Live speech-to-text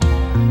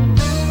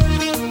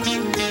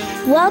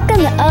Welcome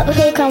to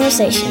Uphill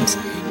Conversations,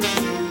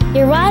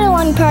 your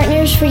ride-along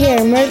partners for your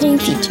emerging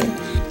future.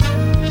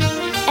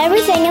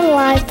 Everything in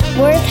life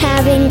worth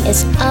having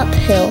is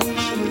uphill.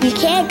 You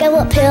can't go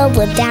uphill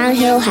with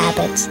downhill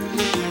habits.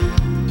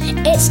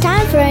 It's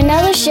time for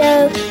another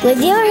show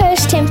with your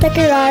hosts Tim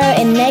Picararo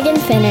and Megan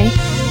Finner.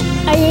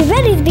 Are you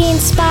ready to be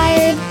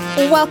inspired?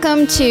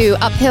 Welcome to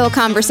Uphill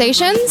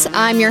Conversations.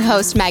 I'm your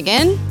host,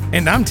 Megan.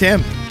 And I'm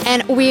Tim.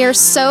 And we are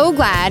so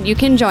glad you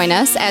can join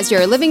us as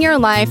you're living your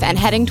life and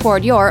heading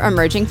toward your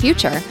emerging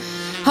future.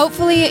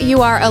 Hopefully,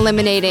 you are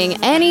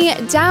eliminating any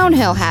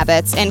downhill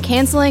habits and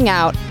canceling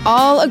out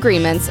all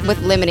agreements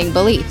with limiting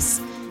beliefs.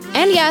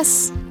 And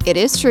yes, it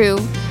is true.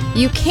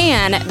 You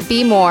can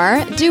be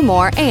more, do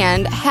more,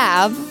 and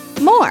have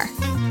more.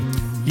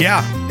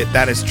 Yeah,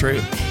 that is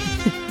true.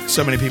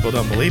 So many people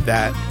don't believe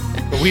that,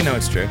 but we know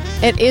it's true.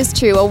 It is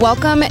true. Well,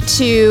 welcome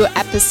to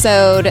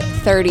episode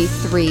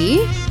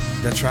 33.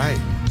 That's right.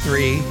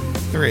 3.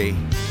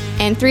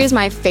 And 3 is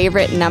my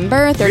favorite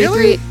number. 33.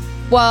 Really?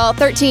 Well,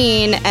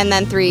 13 and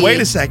then 3. Wait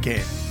a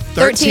second.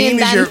 13 is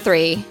then your...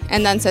 3.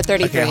 And then so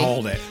 33. Okay,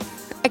 hold it.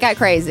 I got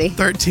crazy.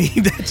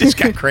 13, that just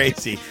got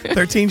crazy.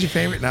 13's your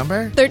favorite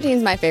number? 13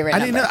 is my favorite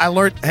number. I didn't know. I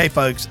learned, hey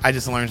folks, I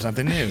just learned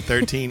something new.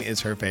 13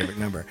 is her favorite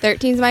number.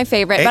 13 is my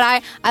favorite,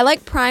 but I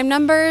like prime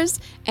numbers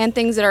and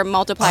things that are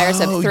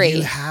multipliers of 3.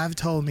 You have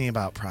told me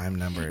about prime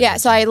numbers. Yeah,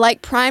 so I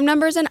like prime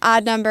numbers and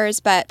odd numbers,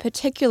 but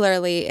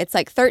particularly it's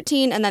like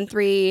 13 and then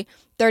 3.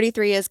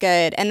 33 is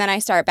good, and then I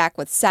start back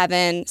with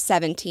 7,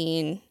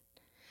 17.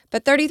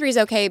 But 33 is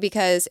okay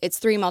because it's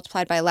 3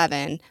 multiplied by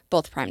 11,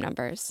 both prime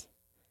numbers.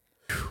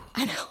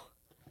 I know.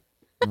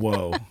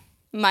 Whoa.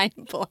 Mind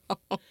blown.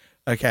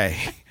 Okay.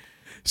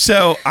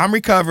 So I'm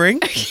recovering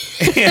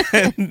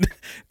and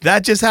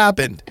that just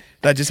happened.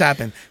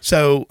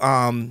 So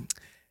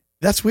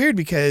that's weird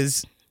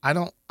because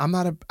I'm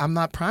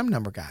not prime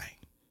number guy.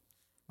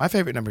 My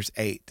favorite number is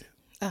 8.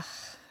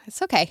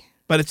 It's okay.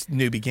 But it's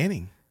new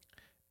beginning.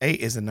 8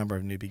 is the number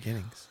of new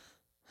beginnings.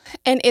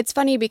 And it's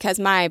funny because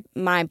my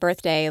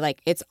birthday,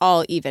 like, it's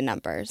all even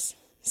numbers.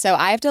 So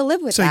I have to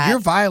live with that. So you're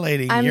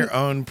violating your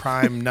own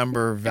prime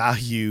number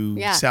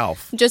value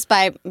self. Just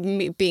by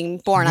me being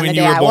born on the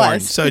day When you were born.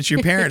 was. So it's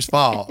your parents'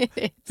 fault.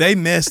 They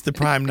missed the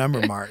prime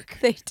number mark.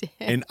 They did.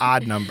 An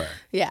odd number.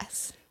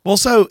 Yes. Well,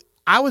 so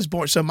I was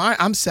born, so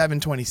I'm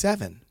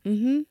 727.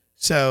 Mm-hmm.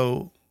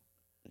 So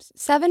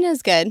 7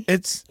 is good.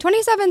 It's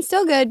 27 is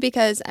still good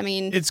because, I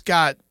mean. It's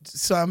got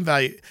some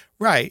value.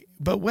 Right.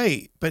 But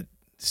wait, but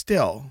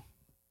still.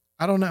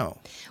 I don't know.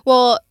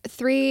 Well,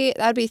 3,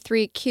 that would be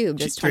 3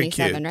 cubed is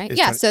 27, cubed. right? It's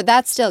Yeah, 20. so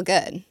that's still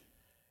good.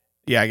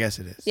 Yeah, I guess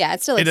it is. Yeah,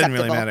 it's still it acceptable.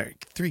 doesn't really matter.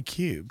 3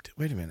 cubed.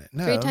 Wait a minute.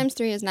 No. 3 times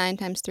 3 is 9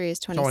 times 3 is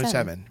 27.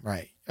 27.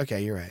 Right.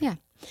 Okay, you're right. Yeah.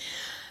 Okay.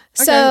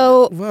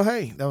 So. Well,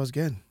 hey, that was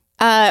good.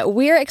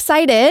 We're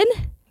excited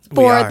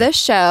for this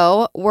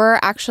show. We're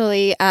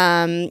actually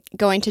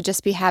going to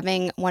just be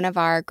having one of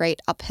our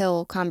great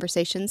uphill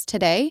conversations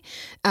today,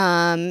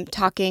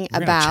 talking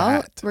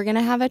about. We're going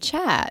to have a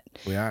chat.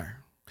 We are.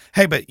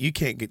 Hey, but you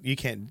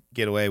can't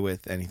get away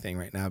with anything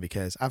right now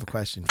because I have a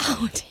question for you.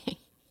 Oh,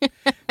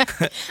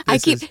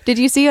 dang. Did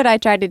you see what I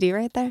tried to do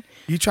right there?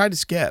 You tried to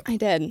skip. I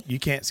did. You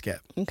can't skip.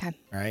 Okay.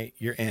 Right?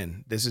 You're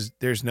in.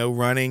 There's no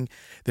running.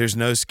 There's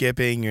no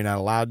skipping. You're not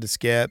allowed to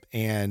skip.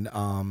 And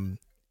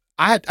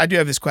I do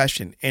have this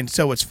question. And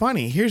so what's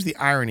funny, here's the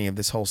irony of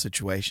this whole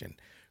situation.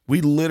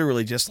 We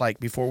literally, just like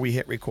before we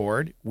hit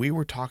record, we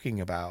were talking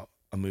about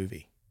a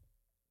movie.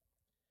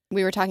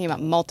 We were talking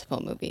about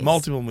multiple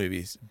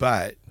movies.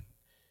 But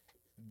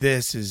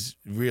this is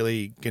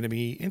really going to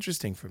be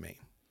interesting for me.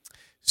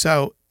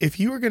 So if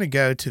you were going to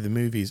go to the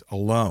movies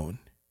alone,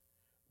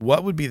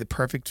 what would be the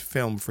perfect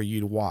film for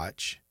you to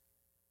watch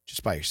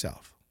just by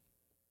yourself?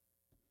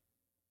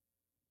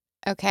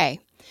 Okay.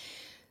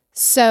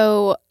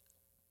 So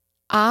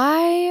do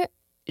I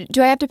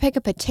have to pick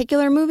a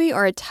particular movie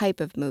or a type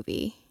of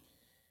movie?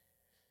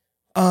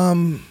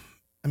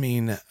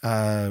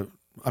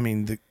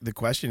 The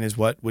question is,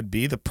 what would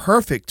be the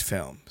perfect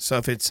film? So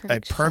if it's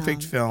a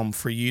perfect film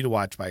for you to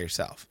watch by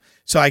yourself.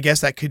 So I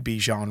guess that could be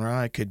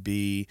genre. It could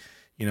be,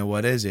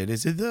 what is it?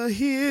 Is it The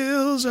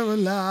Hills Are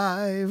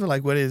Alive?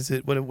 Like, what is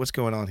it? What's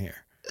going on here?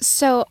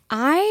 So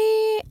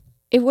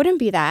it wouldn't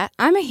be that.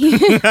 I'm a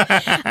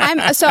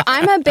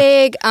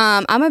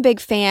big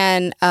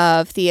fan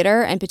of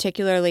theater, and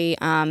particularly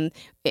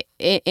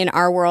in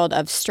our world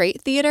of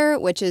straight theater,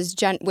 which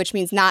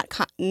means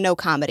no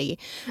comedy.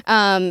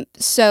 And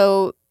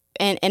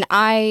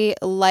I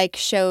like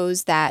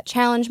shows that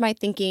challenge my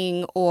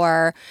thinking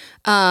or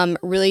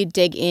really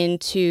dig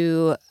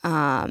into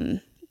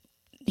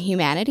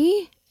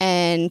humanity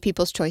and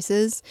people's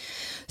choices.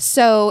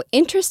 So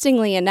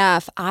interestingly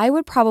enough, I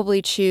would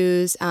probably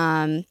choose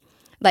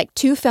like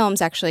 2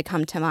 films actually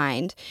come to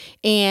mind.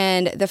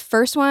 And the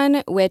first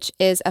one, which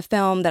is a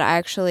film that I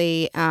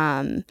actually,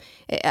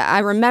 I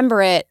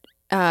remember it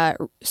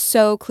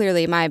so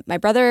clearly. My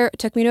brother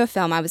took me to a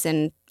film. I was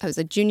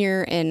a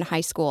junior in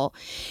high school,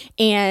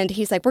 and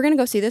he's like, "We're gonna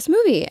go see this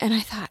movie." And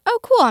I thought, "Oh,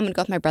 cool! I'm gonna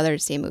go with my brother to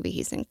see a movie.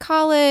 He's in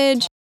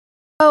college."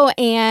 Oh,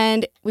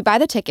 and we buy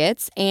the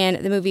tickets,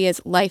 and the movie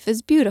is Life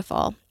is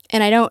Beautiful.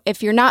 And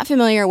if you're not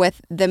familiar with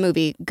the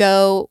movie,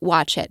 go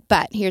watch it.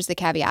 But here's the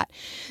caveat.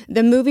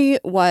 The movie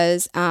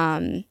was,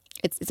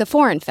 it's a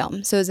foreign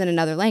film, so it's in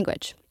another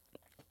language.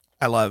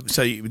 I love,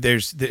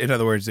 in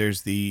other words,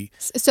 there's the...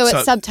 So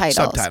it's subtitles.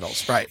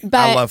 Subtitles, right.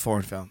 But, I love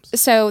foreign films.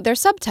 So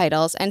there's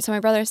subtitles, and so my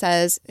brother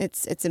says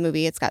it's a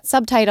movie, it's got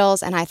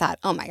subtitles, and I thought,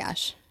 oh my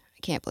gosh, I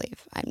can't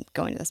believe I'm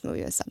going to this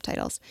movie with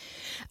subtitles.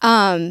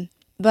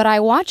 But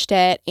I watched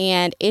it,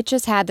 and it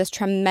just had this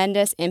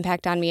tremendous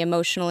impact on me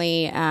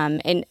emotionally.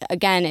 And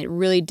again, it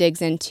really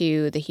digs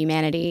into the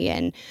humanity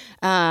and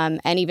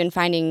even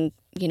finding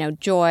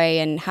joy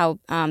and how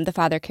the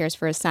father cares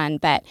for his son.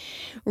 But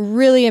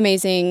really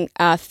amazing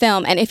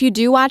film. And if you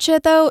do watch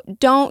it, though,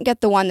 don't get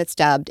the one that's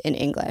dubbed in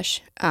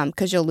English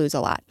because you'll lose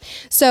a lot.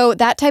 So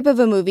that type of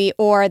a movie,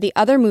 or the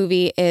other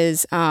movie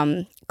is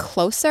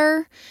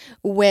Closer,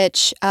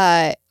 which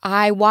I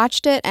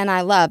watched it and I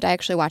loved. I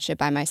actually watched it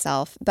by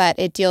myself, but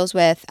it deals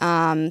with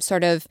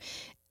sort of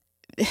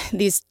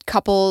these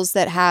couples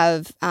that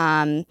have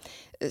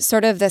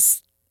sort of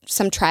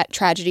some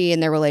tragedy in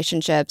their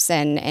relationships,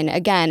 and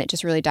again, it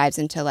just really dives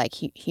into like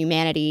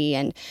humanity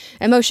and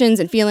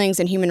emotions and feelings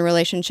and human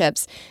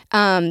relationships.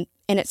 And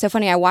it's so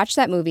funny. I watched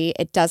that movie.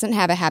 It doesn't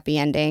have a happy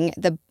ending.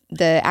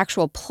 The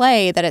actual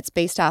play that it's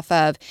based off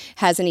of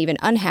has an even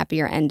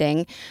unhappier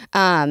ending.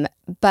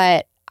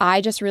 But I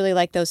just really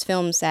like those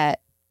films that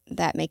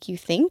make you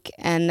think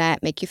and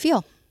that make you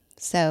feel.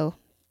 So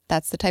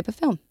that's the type of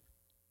film.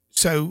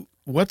 So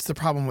what's the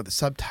problem with the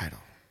subtitle?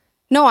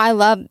 No, I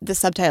love the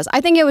subtitles.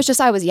 I think it was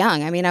just I was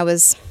young. I mean, I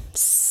was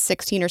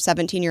 16 or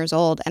 17 years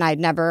old, and I'd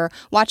never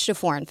watched a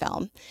foreign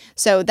film.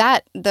 So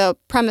the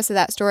premise of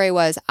that story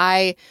was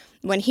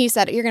when he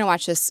said, you're going to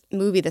watch this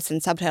movie that's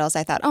in subtitles,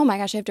 I thought, oh my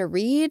gosh, I have to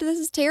read? This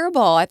is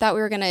terrible. I thought we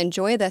were going to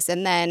enjoy this.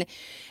 And then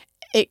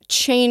it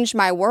changed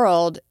my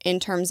world in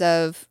terms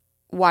of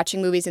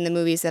watching movies in the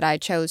movies that I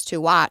chose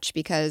to watch,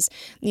 because,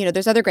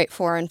 there's other great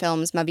foreign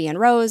films. Ma Vie en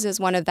Rose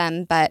is one of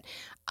them, but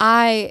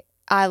I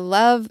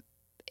love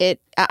it.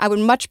 I would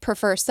much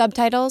prefer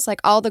subtitles, like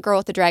all the Girl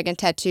with the Dragon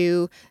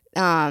Tattoo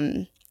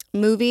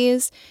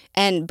movies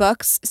and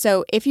books.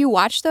 So if you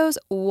watch those,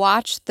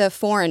 watch the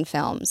foreign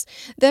films.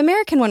 The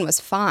American one was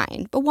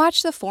fine, but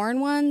watch the foreign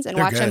ones and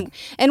watch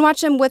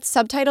them with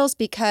subtitles,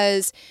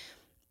 because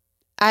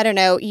I don't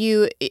know,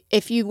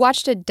 if you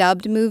watched a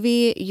dubbed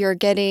movie, you're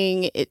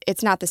getting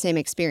it's not the same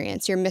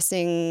experience. You're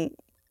missing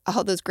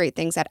all those great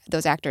things that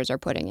those actors are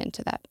putting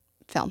into that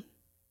film.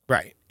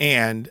 Right.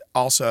 And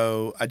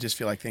also, I just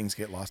feel like things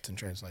get lost in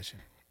translation.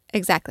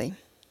 Exactly.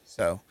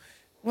 So,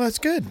 well, that's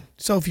good.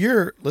 So if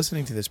you're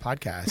listening to this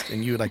podcast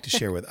and you would like to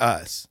share with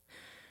us,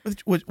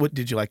 what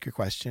did you like your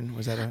question?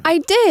 Was that I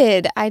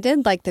did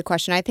like the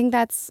question. I think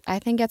it's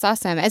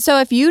awesome. And so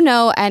if you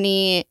know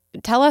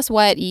tell us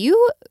what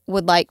you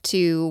would like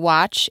to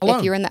watch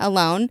if you're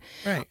alone.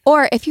 Right.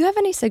 Or if you have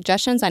any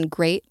suggestions on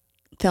great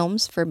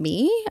films for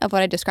me of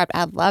what I described,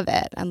 I'd love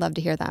it. I'd love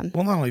to hear them.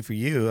 Well, not only for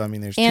you. I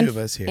mean, there's two of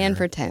us here. And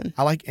for Tim.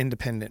 I like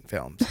independent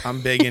films. I'm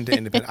big into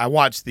independent. I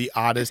watch the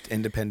oddest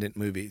independent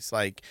movies,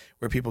 like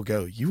where people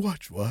go, "You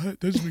watch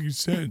what? Doesn't make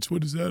sense.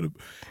 What is that?"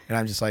 And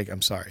I'm just like,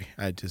 I'm sorry.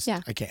 I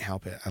can't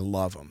help it. I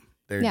love them.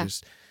 They're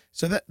just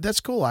so that's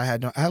cool. I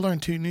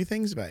learned 2 new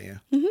things about you.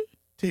 Mm-hmm.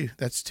 2.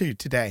 That's 2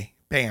 today.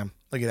 Bam.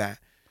 Look at that.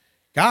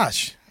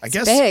 Gosh, I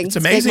guess it's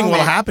amazing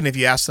what'll happen if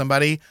you ask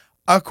somebody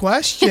a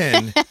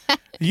question.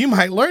 You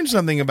might learn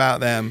something about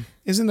them.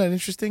 Isn't that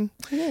interesting?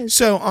 It is.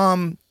 So,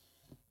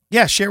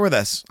 share with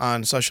us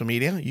on social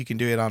media. You can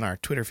do it on our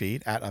Twitter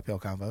feed at Uphill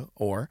Convo,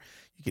 or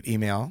you can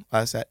email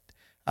us at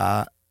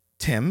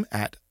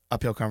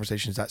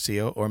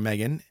tim@uphillconversations.co, or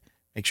Megan,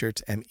 make sure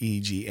it's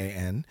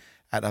MEGAN,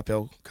 at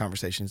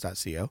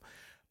uphillconversations.co,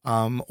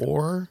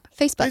 or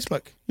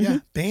Facebook. Mm-hmm. Yeah,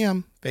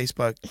 bam,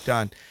 Facebook,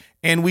 done.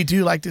 And we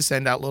do like to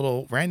send out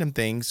little random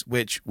things,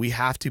 which we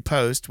have to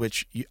post,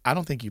 which I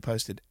don't think you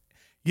posted.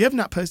 You have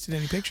not posted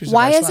any pictures of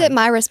our Why is swag. it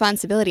my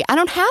responsibility? I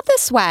don't have the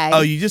swag.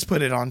 Oh, you just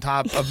put it on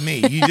top of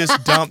me. You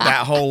just dumped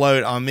that whole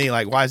load on me.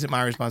 Like, why is it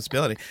my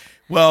responsibility?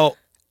 Well,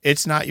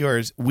 it's not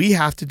yours. We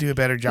have to do a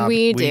better job.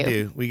 We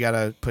do. We got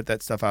to put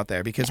that stuff out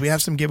there, because we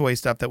have some giveaway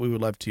stuff that we would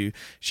love to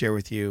share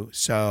with you.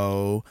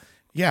 So,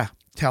 yeah,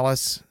 tell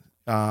us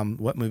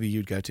what movie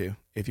you'd go to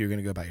if you're going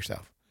to go by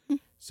yourself.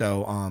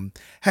 So,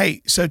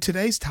 hey, so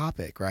today's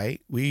topic, right?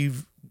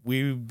 We've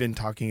been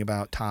talking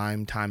about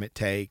time it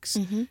takes,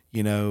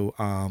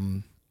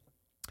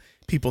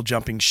 people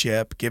jumping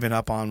ship, giving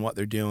up on what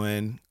they're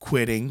doing,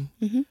 quitting.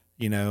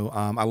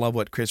 I love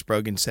what Chris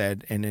Brogan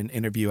said in an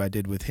interview I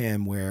did with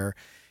him, where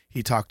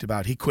he talked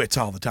about he quits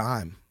all the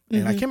time.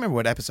 And I can't remember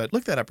what episode.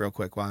 Look that up real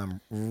quick while I'm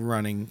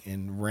running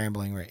and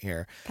rambling right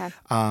here. Okay.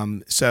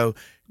 So,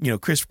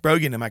 Chris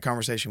Brogan, in my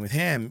conversation with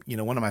him,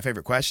 one of my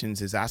favorite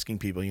questions is asking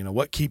people,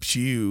 what keeps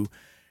you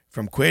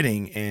from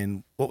quitting?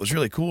 And what was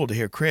really cool to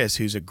hear Chris,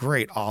 who's a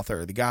great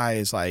author. The guy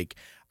is like,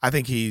 I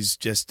think he's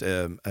just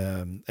a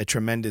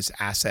tremendous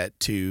asset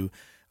to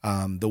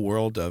the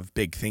world of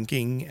big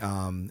thinking,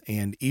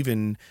 and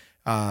even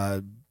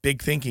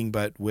big thinking,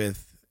 but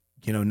with,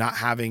 not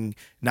having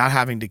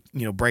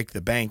to, break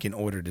the bank in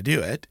order to do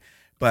it.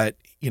 But,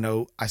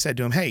 I said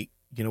to him, hey,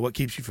 what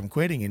keeps you from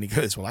quitting? And he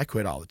goes, well, I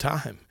quit all the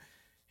time.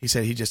 He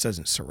said he just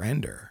doesn't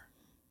surrender,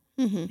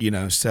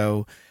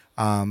 so,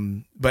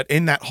 but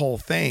in that whole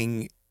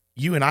thing,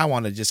 you and I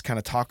want to just kind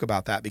of talk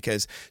about that,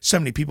 because so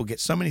many people get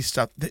so many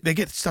stuff, they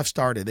get stuff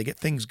started, they get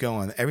things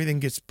going, everything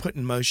gets put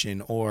in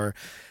motion, or,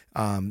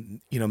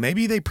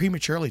 maybe they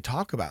prematurely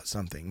talk about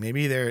something.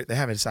 Maybe they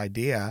have this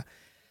idea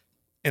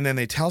and then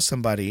they tell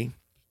somebody.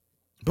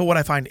 But what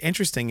I find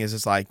interesting is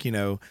it's like,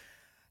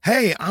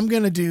 hey, I'm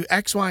going to do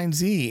X, Y, and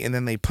Z. And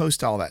then they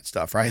post all that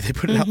stuff, right? They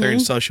put it out there in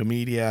social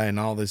media and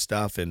all this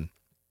stuff. And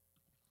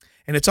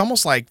it's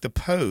almost like the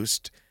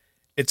post,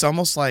 it's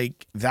almost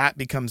like that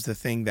becomes the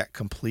thing that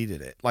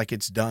completed it. Like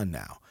it's done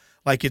now.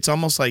 Like it's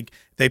almost like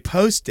they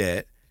post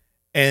it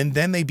and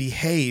then they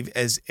behave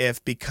as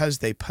if because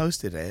they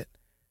posted it,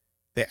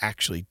 they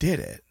actually did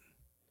it.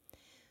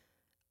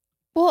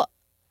 Well,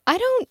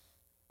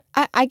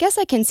 I guess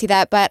I can see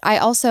that, but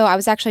I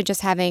was actually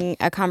just having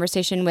a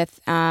conversation with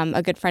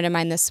a good friend of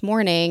mine this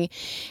morning,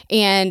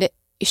 and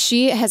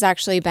she has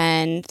actually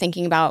been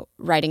thinking about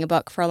writing a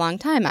book for a long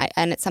time,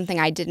 and it's something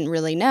I didn't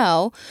really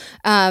know.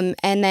 And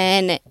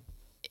then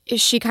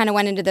she kind of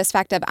went into this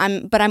fact of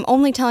I'm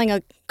only telling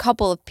a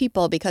couple of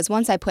people, because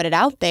once I put it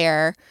out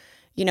there,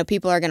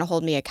 people are going to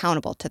hold me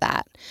accountable to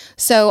that.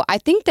 So I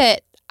think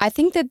that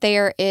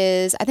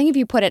if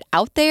you put it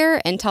out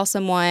there and tell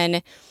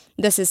someone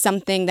this is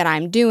something that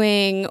I'm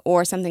doing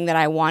or something that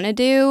I want to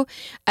do,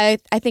 I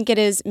think it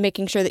is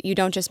making sure that you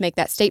don't just make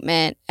that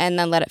statement and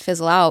then let it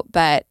fizzle out.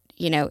 But,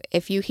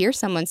 if you hear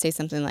someone say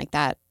something like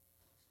that,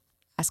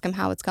 ask them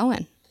how it's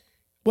going.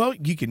 Well,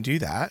 you can do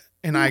that.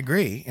 And I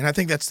agree. And I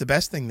think that's the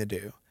best thing to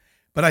do.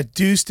 But I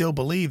do still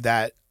believe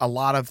that a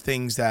lot of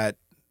things that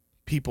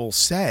people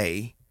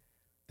say,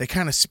 they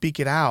kind of speak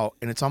it out.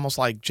 And it's almost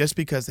like just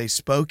because they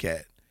spoke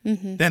it,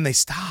 then they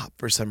stop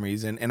for some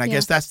reason. And I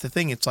guess that's the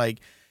thing. It's like,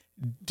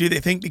 do they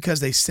think because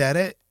they said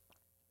it,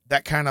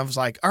 that kind of was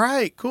like, all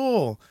right,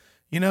 cool,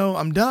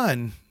 I'm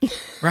done,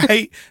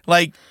 right?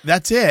 Like,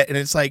 that's it. And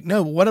it's like,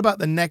 no, what about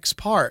the next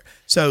part?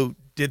 So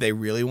did they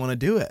really want to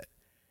do it?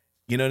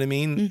 You know what I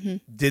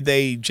mean? Did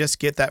they just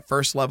get that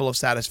first level of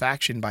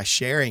satisfaction by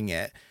sharing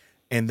it?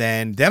 And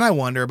then I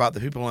wonder about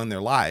the people in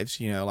their lives,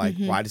 like,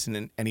 why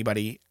doesn't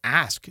anybody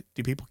ask?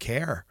 Do people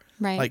care?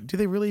 Right. Like, do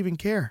they really even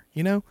care?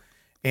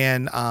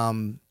 And,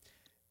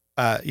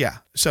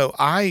 so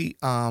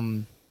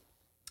I'm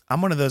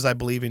one of those, I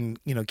believe in,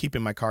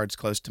 keeping my cards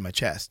close to my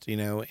chest,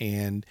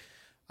 and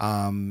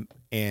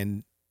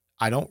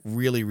I don't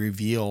really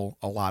reveal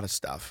a lot of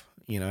stuff,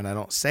 and I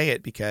don't say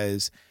it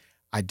because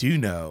I do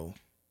know,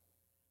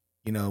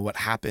 what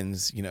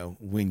happens,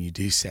 when you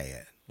do say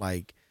it.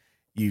 Like,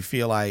 you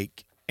feel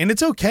like, and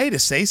it's okay to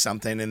say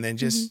something and then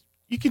just,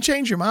 you can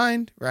change your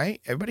mind, right?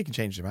 Everybody can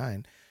change their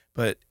mind,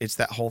 but it's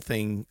that whole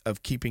thing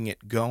of keeping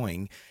it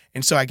going.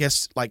 And so I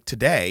guess like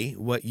today,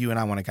 what we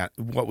want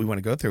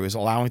to go through is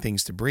allowing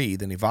things to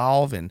breathe and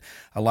evolve, and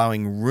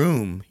allowing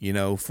room,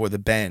 for the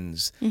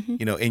bends,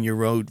 in your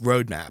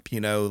roadmap,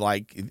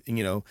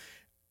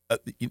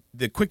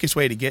 the quickest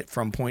way to get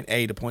from point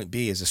A to point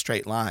B is a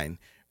straight line.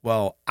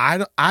 Well,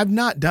 I've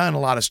not done a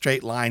lot of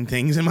straight line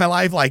things in my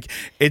life. Like,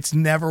 it's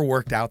never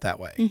worked out that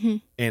way.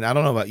 And I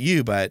don't know about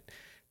you, but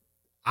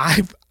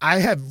I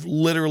have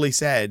literally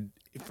said,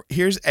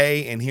 here's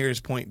A and here's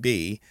point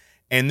B,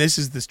 and this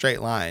is the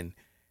straight line,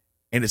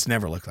 and it's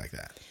never looked like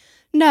that.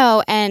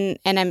 No, and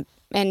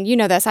you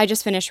know this. I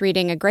just finished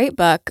reading a great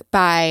book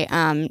by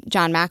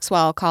John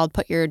Maxwell called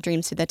 "Put Your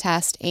Dreams to the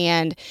Test,"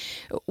 and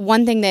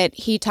one thing that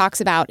he talks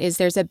about is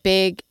there's a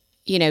big,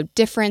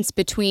 difference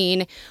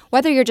between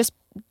whether you're just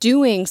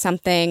doing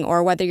something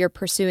or whether you're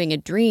pursuing a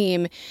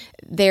dream.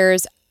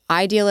 There's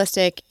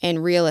idealistic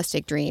and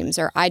realistic dreams,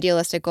 or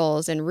idealistic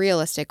goals and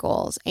realistic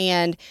goals,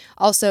 and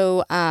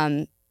also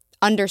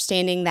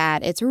understanding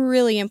that it's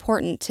really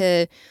important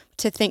to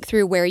think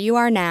through where you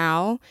are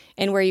now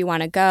and where you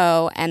want to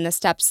go and the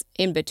steps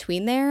in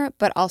between there,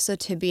 but also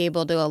to be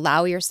able to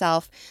allow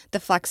yourself the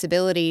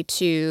flexibility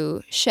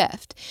to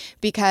shift,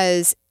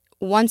 because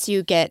once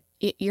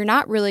you're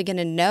not really going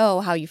to know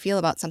how you feel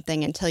about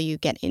something until you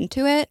get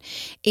into it.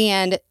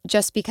 And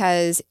just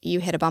because you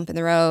hit a bump in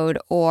the road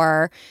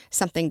or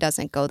something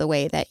doesn't go the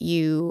way that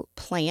you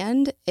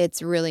planned,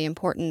 it's really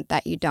important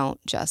that you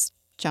don't just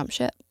jump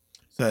ship.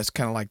 So it's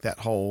kind of like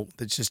that's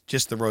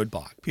just the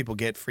roadblock. People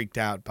get freaked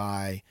out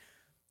by,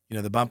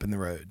 the bump in the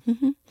road.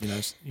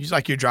 It's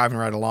like you're driving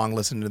right along,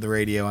 listening to the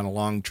radio on a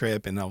long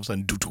trip, and all of a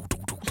sudden,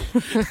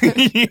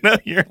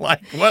 you're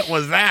like, what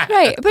was that?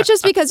 Right. But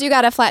just because you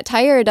got a flat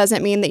tire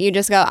doesn't mean that you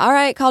just go, all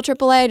right, call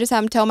AAA, just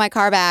have them tow my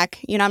car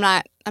back. I'm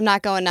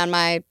not going on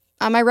my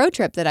road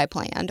trip that I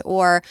planned,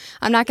 or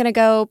I'm not going to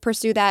go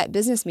pursue that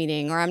business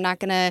meeting, or I'm not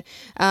going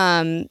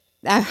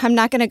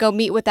to go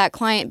meet with that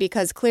client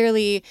because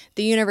clearly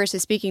the universe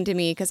is speaking to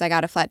me because I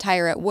got a flat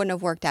tire. It wouldn't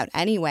have worked out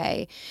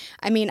anyway.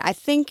 I mean, I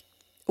think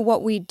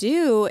what we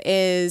do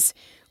is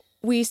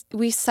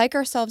we psych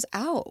ourselves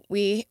out.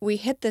 We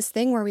hit this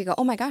thing where we go,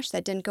 oh my gosh,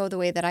 that didn't go the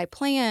way that I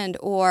planned,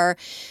 or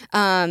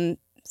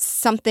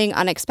something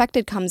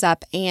unexpected comes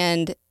up,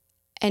 and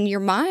your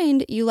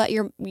mind, you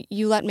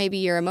let maybe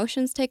your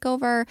emotions take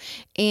over,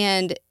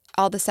 and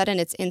all of a sudden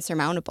it's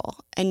insurmountable,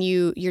 and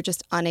you're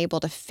just unable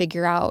to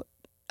figure out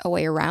a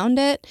way around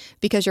it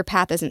because your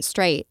path isn't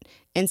straight.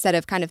 Instead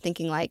of kind of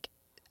thinking like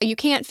you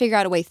can't figure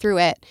out a way through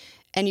it,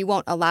 and you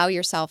won't allow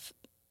yourself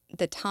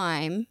the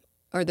time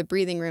or the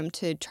breathing room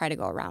to try to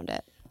go around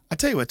it. I'll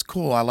tell you what's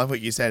cool. I love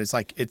what you said. It's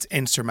like it's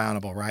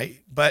insurmountable,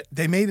 right? But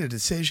they made a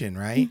decision,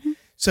 right? Mm-hmm.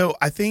 So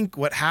I think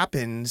what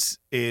happens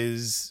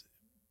is,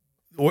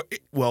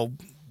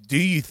 do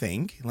you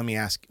think, let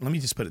me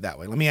just put it that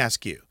way. Let me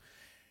ask you,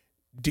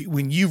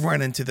 when you've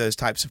run into those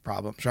types of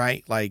problems,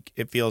 right? Like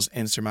it feels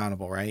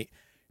insurmountable, right?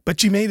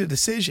 But you made a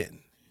decision.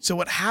 So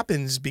what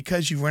happens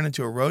because you've run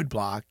into a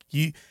roadblock,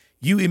 you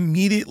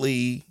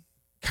immediately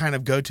kind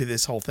of go to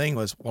this whole thing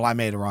was, well, I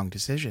made a wrong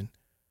decision.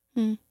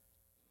 Mm.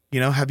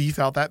 Have you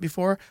felt that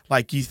before?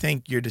 Like you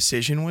think your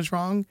decision was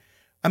wrong?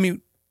 I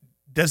mean,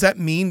 does that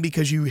mean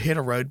because you hit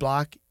a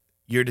roadblock,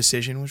 your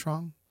decision was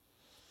wrong?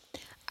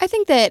 I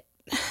think that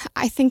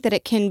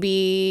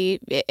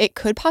it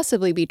could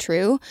possibly be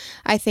true.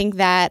 I think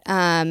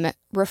that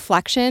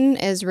reflection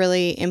is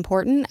really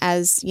important,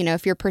 as,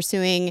 if you're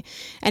pursuing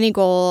any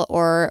goal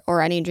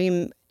or any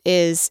dream,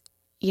 is,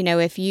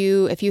 if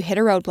you hit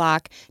a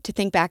roadblock, to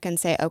think back and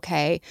say,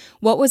 okay,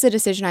 what was a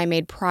decision I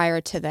made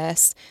prior to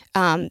this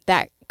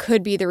that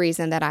could be the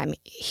reason that I'm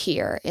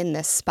here in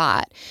this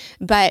spot.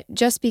 But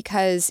just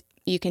because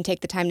you can take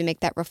the time to make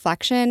that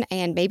reflection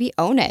and maybe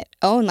own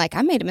like,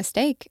 I made a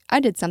mistake, I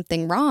did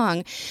something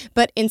wrong.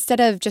 But instead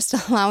of just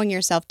allowing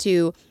yourself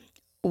to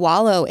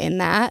wallow in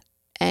that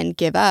and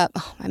give up,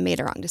 oh, I made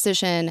a wrong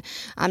decision,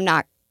 I'm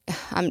not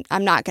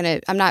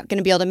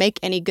gonna be able to make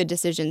any good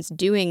decisions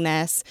doing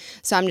this,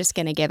 so I'm just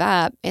gonna give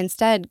up.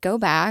 Instead, go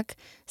back,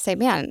 say,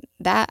 man,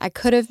 that I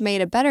could have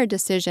made a better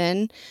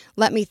decision.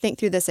 Let me think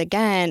through this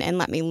again and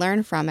let me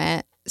learn from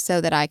it so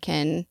that I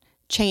can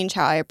change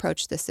how I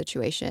approach this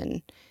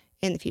situation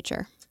in the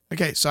future.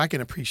 Okay, so I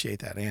can appreciate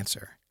that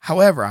answer.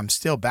 However, I'm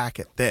still back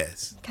at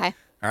this. Okay.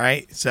 All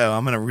right, so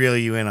I'm going to reel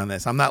you in on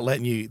this. I'm not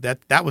letting you,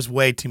 that was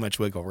way too much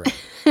wiggle room.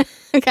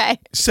 Okay.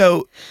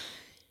 So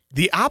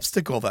the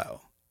obstacle,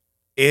 though,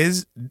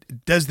 does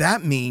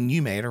that mean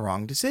you made a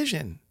wrong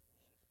decision?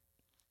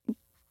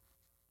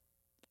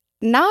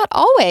 Not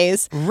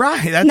always.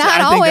 Right.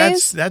 I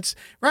think that's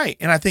right.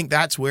 And I think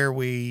that's where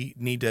we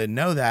need to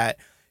know that.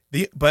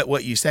 But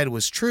what you said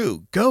was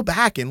true. Go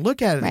back and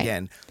look at it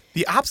again.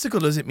 The obstacle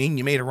doesn't mean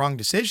you made a wrong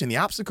decision. The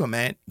obstacle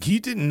meant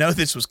you didn't know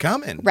this was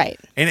coming. Right.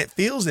 And it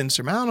feels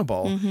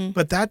insurmountable. Mm-hmm.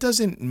 But that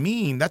doesn't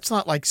mean, that's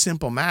not like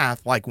simple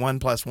math, like 1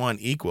 + 1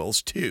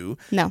 = 2.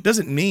 No. It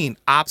doesn't mean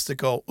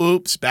obstacle,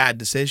 oops, bad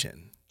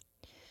decision.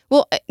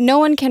 Well, no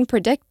one can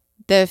predict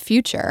the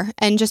future.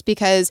 And just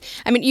because,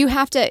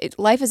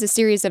 life is a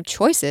series of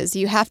choices.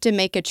 You have to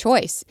make a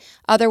choice.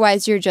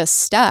 Otherwise, you're just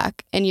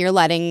stuck and you're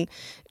letting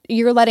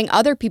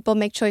other people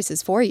make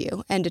choices for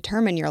you and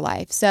determine your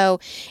life. So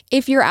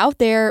if you're out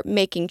there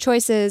making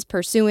choices,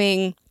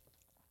 pursuing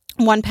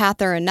one path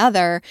or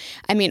another,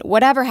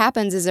 whatever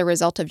happens is a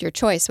result of your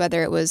choice,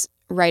 whether it was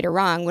right or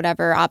wrong,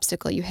 whatever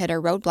obstacle you hit or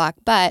roadblock.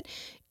 But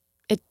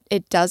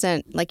it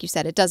doesn't, like you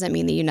said, it doesn't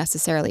mean that you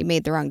necessarily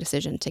made the wrong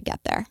decision to get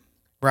there.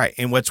 Right.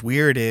 And what's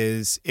weird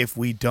is if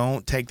we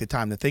don't take the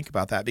time to think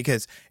about that,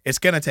 because it's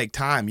going to take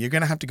time, you're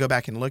going to have to go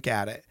back and look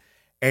at it.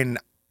 And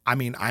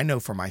I know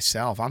for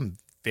myself, I'm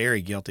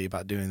very guilty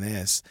about doing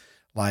this.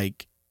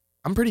 Like,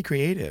 I'm pretty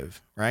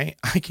creative, right?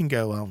 I can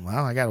go,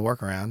 well, I got to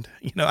work around,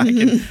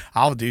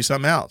 I'll do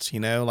something else,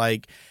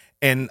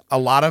 and a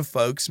lot of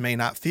folks may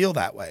not feel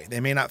that way. They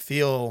may not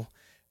feel,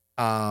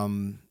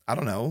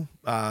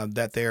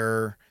 that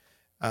they're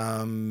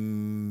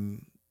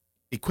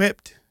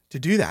equipped to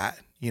do that.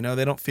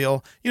 They don't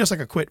feel, it's like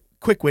a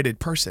quick-witted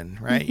person,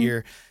 right?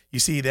 Mm-hmm. You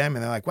see them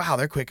and they're like, wow,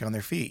 they're quick on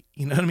their feet.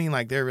 You know what I mean?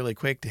 Like they're really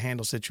quick to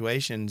handle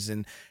situations,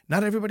 and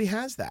not everybody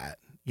has that.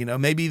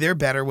 Maybe they're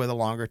better with a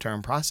longer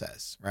term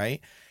process,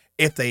 right?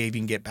 If they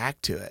even get back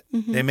to it.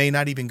 Mm-hmm. They may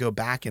not even go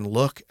back and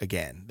look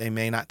again. They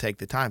may not take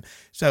the time.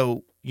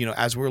 So,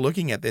 as we're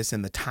looking at this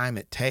and the time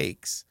it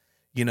takes,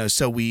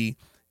 so we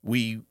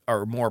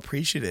are more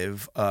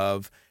appreciative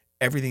of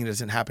everything that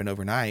doesn't happen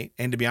overnight.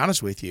 And to be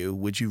honest with you,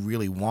 would you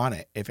really want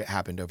it if it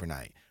happened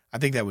overnight? I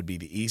think that would be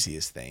the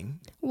easiest thing.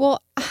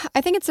 Well,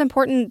 I think it's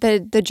important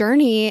that the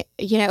journey,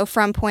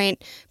 from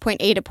point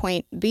A to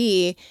point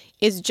B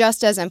is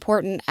just as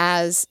important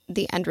as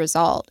the end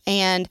result.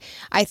 And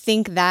I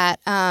think that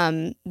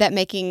that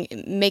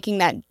making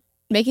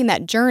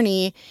that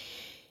journey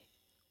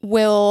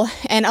will,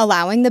 and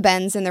allowing the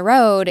bends in the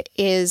road,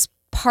 is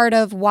part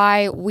of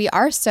why we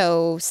are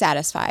so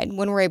satisfied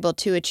when we're able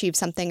to achieve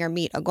something or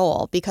meet a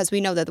goal, because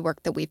we know that the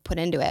work that we've put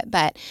into it.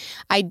 But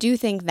I do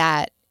think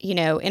that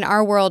in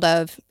our world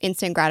of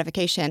instant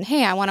gratification,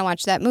 hey, I want to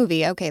watch that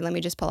movie. Okay, let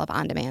me just pull up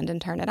on demand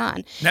and turn it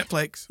on.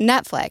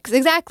 Netflix,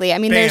 exactly. I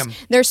mean,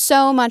 there's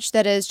so much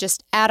that is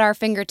just at our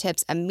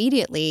fingertips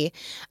immediately.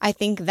 I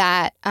think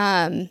that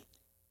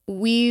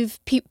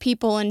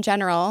people in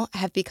general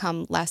have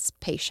become less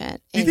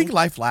patient. Do you think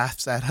life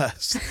laughs at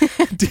us?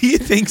 Do you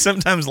think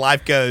sometimes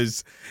life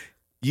goes,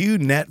 you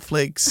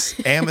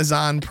Netflix,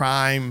 Amazon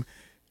Prime,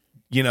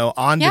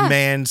 on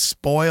demand,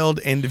 spoiled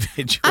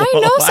individual?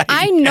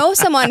 I know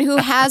someone who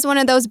has one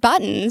of those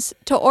buttons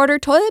to order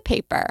toilet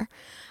paper.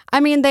 I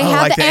mean, they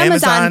have the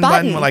Amazon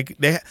button. Like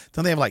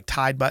don't they have like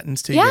Tide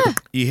buttons too? Yeah.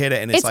 You hit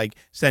it and it's like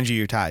sends you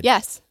your Tide.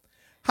 Yes.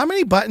 How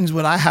many buttons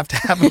would I have to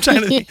have? I'm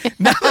trying to think.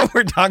 Now that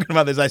we're talking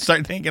about this, I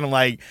start thinking, I'm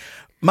like,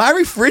 my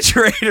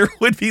refrigerator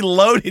would be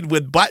loaded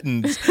with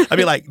buttons. I'd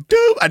be like,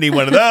 doop, I need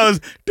one of those.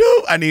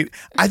 Doop,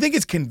 I think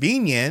it's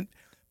convenient,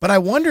 but I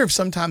wonder if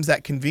sometimes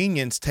that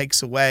convenience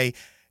takes away,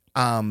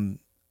 I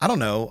don't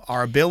know,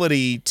 our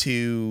ability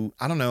to,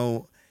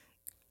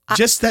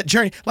 just that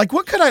journey. Like,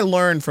 what could I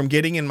learn from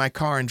getting in my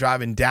car and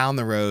driving down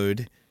the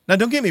road? Now,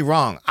 don't get me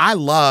wrong. I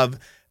love,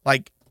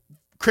 like,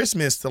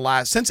 Christmas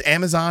since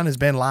Amazon has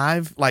been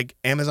live, like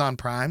Amazon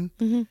Prime.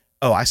 Mm-hmm.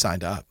 Oh, I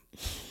signed up.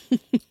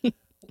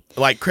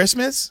 Like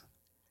Christmas,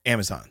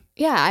 Amazon.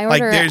 Yeah, I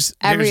order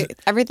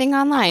everything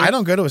online. I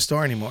don't go to a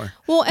store anymore.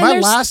 Well, and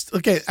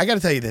I got to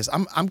tell you this.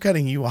 I'm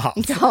cutting you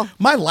off. No.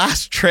 My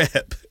last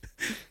trip,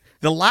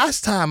 the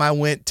last time I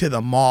went to the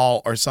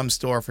mall or some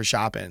store for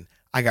shopping,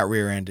 I got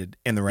rear-ended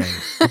in the rain.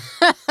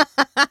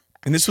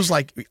 And this was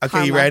like, okay,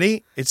 Karma. You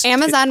ready?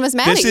 Amazon was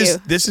mad at you.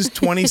 This is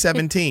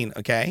 2017,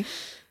 okay?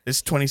 This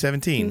is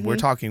 2017. Mm-hmm. We're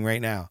talking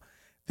right now.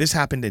 This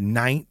happened in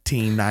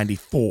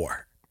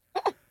 1994.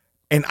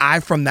 And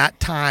I, from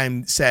that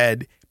time,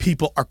 said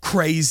people are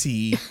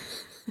crazy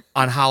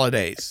on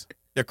holidays.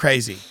 They're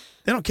crazy.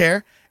 They don't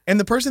care. And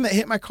the person that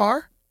hit my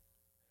car,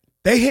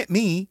 they hit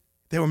me.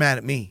 They were mad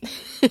at me.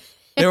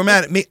 They were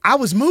mad at me. I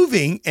was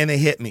moving and they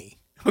hit me,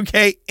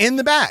 okay, in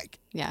the back.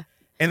 Yeah.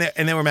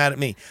 And they were mad at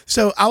me.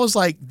 So I was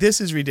like,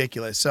 this is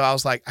ridiculous. So I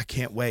was like, I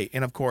can't wait.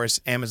 And of course,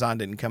 Amazon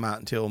didn't come out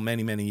until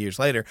many, many years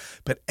later.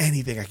 But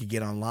anything I could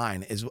get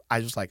online I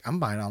was like, I'm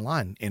buying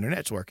online.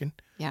 Internet's working.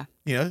 Yeah.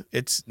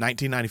 It's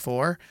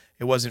 1994.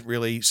 It wasn't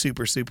really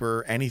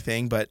super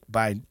anything. But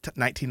by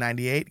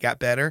 1998, it got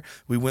better.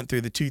 We went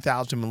through the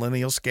 2000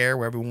 millennial scare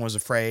where everyone was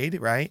afraid,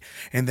 right?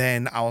 And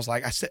then I was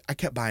like, I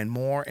kept buying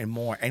more and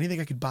more.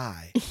 Anything I could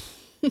buy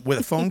with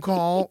a phone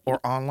call or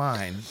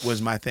online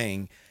was my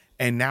thing.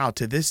 And now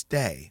to this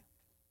day,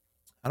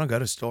 I don't go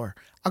to a store.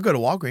 I'll go to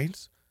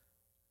Walgreens.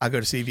 I'll go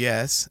to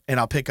CVS and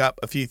I'll pick up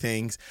a few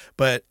things,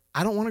 but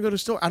I don't want to go to a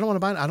store. I don't want to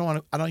buy it. I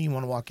don't even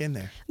want to walk in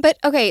there. But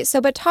okay,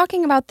 but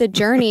talking about the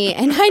journey,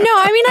 and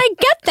I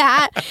get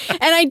that.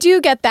 And I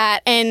do get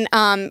that.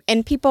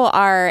 And people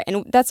are,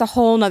 and that's a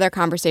whole nother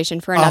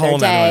conversation for another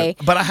day.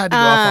 But I had to go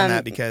off on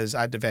that because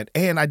I defend,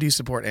 and I do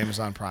support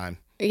Amazon Prime.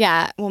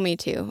 Yeah, well, me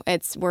too.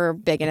 We're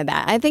big into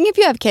that. I think if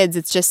you have kids,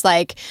 it's just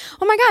like,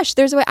 oh my gosh,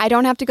 there's a way I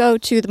don't have to go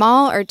to the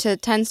mall or to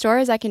 10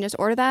 stores. I can just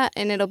order that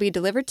and it'll be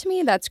delivered to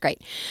me. That's great.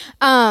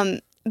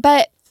 But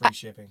free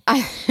shipping.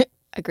 I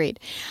agreed.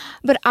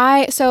 But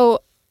so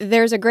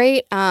there's a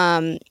great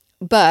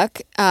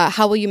book,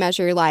 How Will You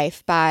Measure Your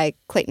Life by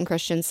Clayton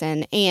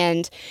Christensen.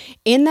 And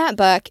in that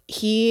book,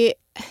 he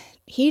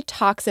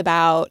talks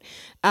about,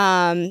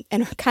 and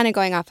I'm kind of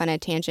going off on a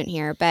tangent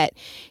here, but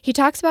he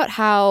talks about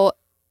how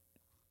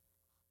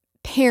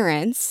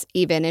parents,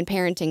 even in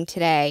parenting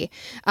today,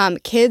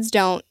 kids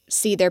don't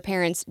see their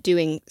parents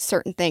doing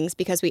certain things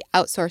because we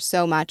outsource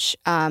so much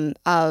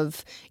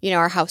of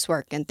our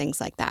housework and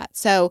things like that.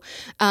 So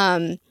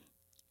along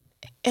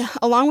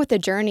with the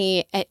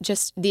journey,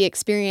 just the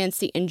experience,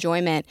 the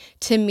enjoyment,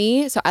 to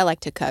me, so I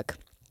like to cook.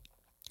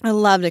 I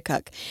love to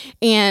cook.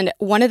 And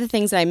one of the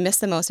things that I miss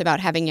the most about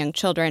having young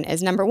children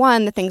is, number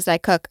one, the things that I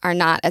cook are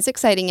not as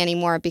exciting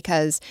anymore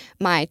because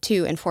my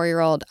 2- and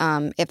 4-year-old,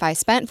 if I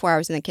spent 4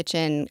 hours in the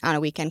kitchen on a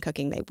weekend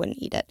cooking, they wouldn't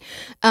eat it.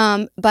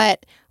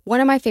 But one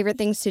of my favorite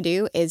things to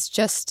do is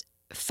just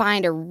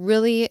find a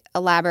really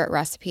elaborate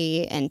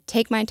recipe and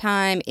take my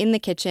time in the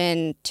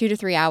kitchen 2 to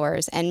 3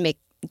 hours and make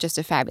just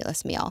a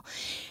fabulous meal.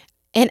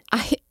 And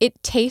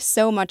it tastes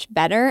so much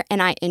better,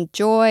 and I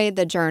enjoy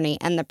the journey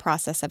and the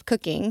process of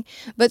cooking.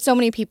 But so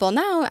many people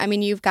now,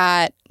 you've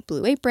got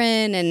Blue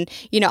Apron and,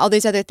 all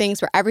these other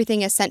things where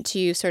everything is sent to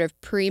you sort of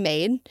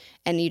pre-made,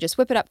 and you just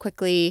whip it up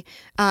quickly.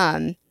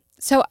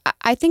 So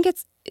I think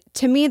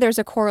to me, there's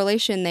a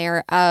correlation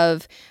there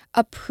of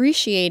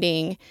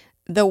appreciating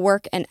the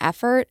work and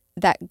effort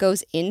that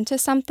goes into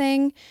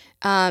something,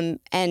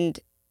 and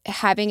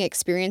having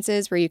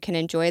experiences where you can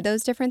enjoy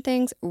those different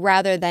things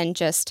rather than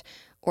just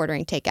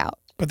ordering takeout.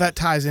 But that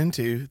ties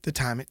into the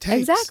time it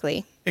takes.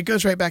 Exactly. It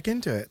goes right back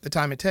into it, the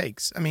time it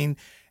takes. And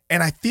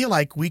I feel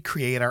like we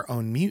create our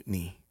own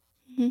mutiny.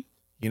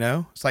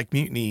 Mm-hmm. It's like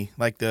mutiny,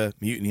 like the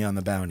Mutiny on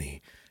the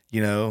Bounty,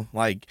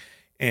 like,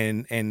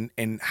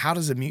 and how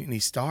does a mutiny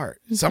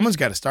start? Mm-hmm. Someone's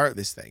got to start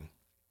this thing.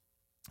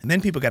 And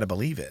then people got to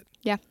believe it.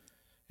 Yeah.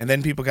 And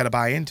then people got to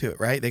buy into it,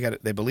 right?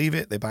 They believe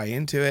it, they buy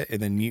into it,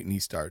 and then mutiny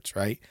starts,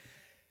 right?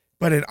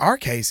 But in our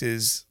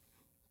cases,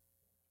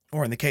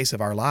 or in the case of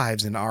our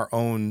lives and our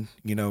own,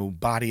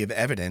 body of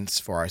evidence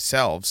for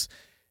ourselves,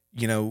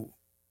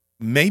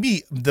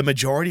 maybe the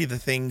majority of the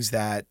things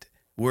that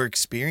we're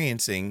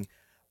experiencing,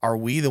 are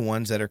we the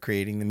ones that are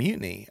creating the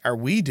mutiny? Are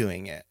we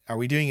doing it? Are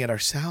we doing it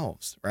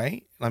ourselves,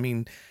 right? I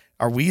mean,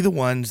 are we the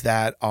ones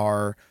that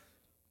are,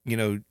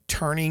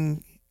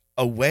 turning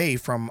away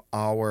from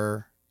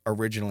our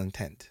original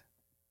intent?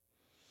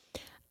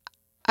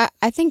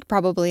 I think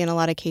probably in a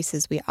lot of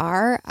cases we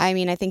are. I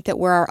mean, I think that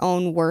we're our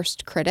own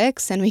worst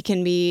critics and we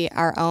can be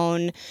our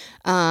own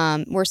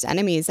worst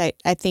enemies.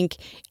 I think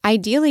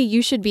ideally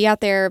you should be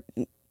out there,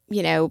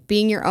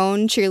 being your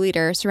own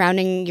cheerleader,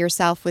 surrounding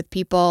yourself with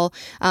people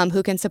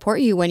who can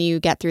support you when you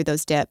get through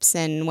those dips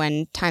and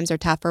when times are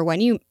tough or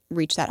when you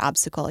reach that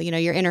obstacle.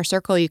 Your inner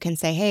circle, you can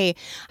say, hey,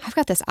 I've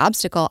got this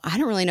obstacle. I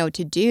don't really know what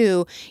to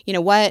do.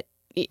 What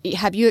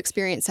have you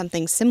experienced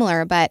something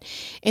similar? But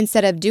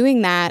instead of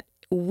doing that,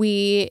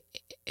 we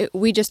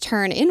just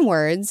turn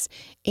inwards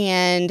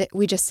and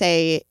we just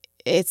say,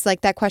 it's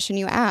like that question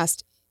you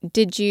asked.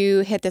 Did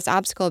you hit this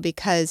obstacle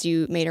because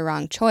you made a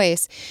wrong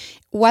choice?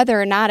 Whether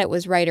or not it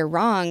was right or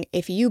wrong,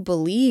 if you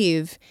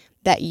believe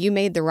that you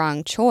made the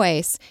wrong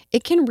choice,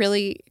 it can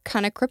really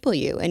kind of cripple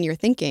you in your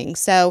thinking.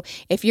 So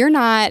if you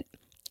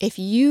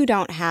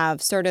don't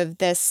have sort of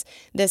this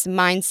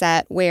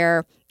mindset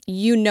where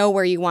you know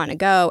where you want to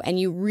go and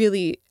you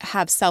really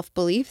have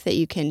self-belief that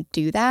you can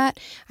do that,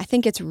 I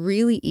think it's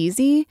really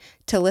easy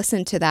to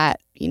listen to that,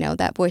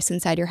 that voice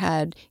inside your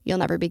head. You'll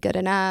never be good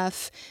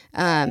enough.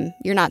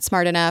 You're not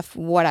smart enough,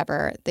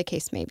 whatever the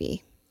case may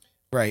be.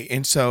 Right.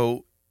 And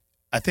so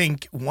I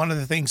think one of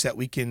the things that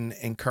we can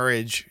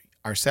encourage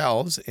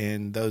ourselves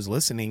and those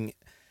listening,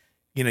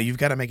 you've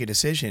got to make a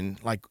decision.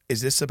 Like,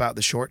 is this about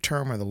the short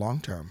term or the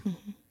long term?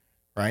 Mm-hmm.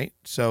 Right.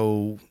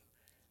 So,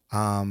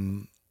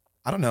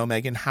 I don't know,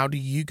 Megan, how do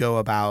you go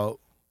about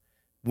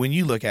when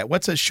you look at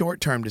what's a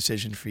short-term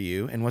decision for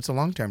you and what's a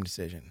long-term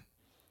decision?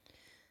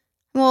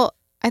 Well,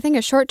 I think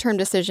a short-term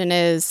decision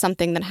is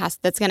something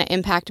that's going to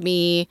impact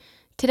me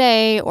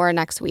today or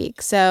next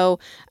week. So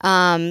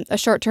a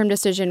short-term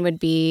decision would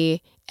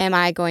be, am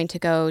I going to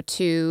go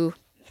to,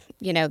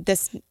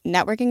 this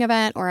networking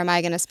event, or am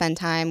I going to spend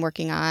time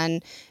working on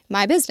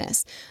my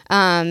business?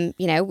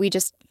 We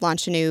just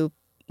launched a new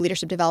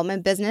leadership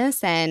development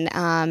business and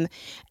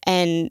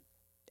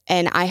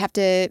I have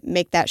to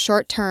make that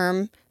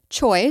short-term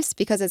choice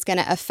because it's going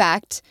to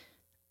affect,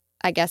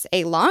 I guess,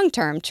 a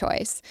long-term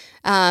choice.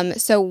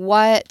 So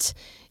what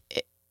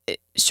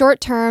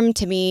short-term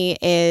to me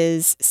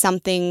is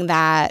something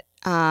that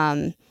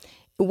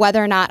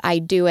whether or not I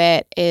do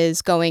it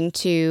is going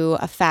to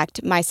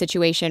affect my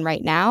situation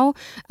right now.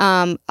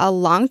 A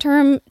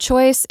long-term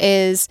choice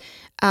is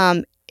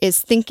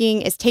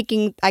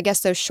taking, I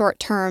guess, those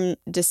short-term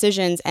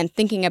decisions and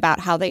thinking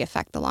about how they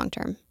affect the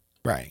long-term.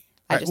 Right.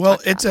 Well,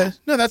 that's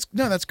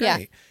great.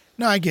 Yeah.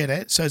 No, I get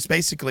it. So it's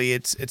basically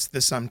it's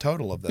the sum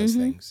total of those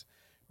things,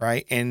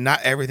 right? And not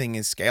everything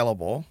is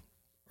scalable,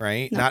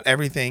 right? No. Not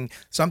everything.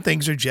 Some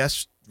things are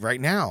just right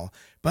now.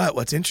 But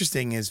what's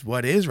interesting is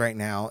what is right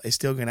now is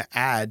still going to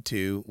add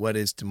to what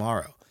is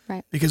tomorrow,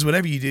 right? Because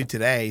whatever you do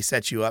today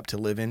sets you up to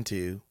live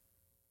into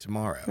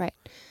tomorrow, right?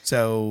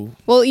 So,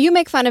 well, you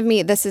make fun of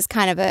me. This is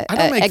kind of a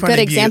good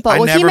example.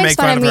 Well, he makes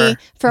fun of me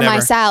for my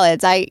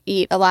salads. I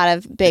eat a lot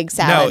of big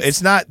salads. No,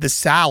 it's not the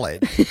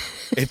salad.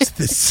 It's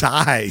the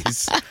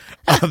size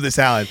of the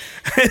salad.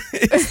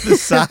 It's the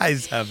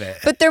size of it.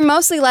 But they're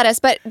mostly lettuce.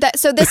 But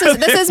so this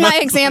is my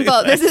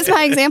example. This is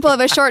my example of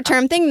a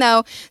short-term thing,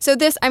 though. So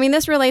this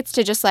relates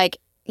to just like,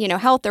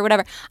 health or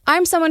whatever.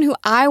 I'm someone who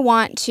I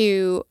want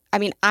to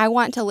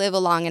live a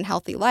long and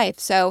healthy life.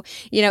 So,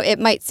 it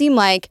might seem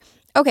like,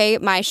 okay,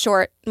 my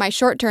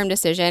short-term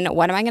decision,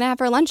 what am I going to have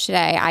for lunch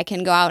today? I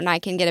can go out and I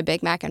can get a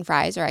Big Mac and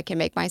fries, or I can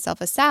make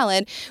myself a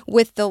salad.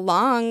 With the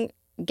long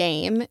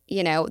game,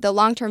 the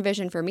long-term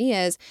vision for me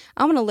is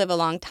I want to live a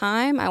long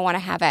time. I want to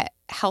have a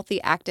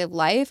healthy, active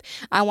life.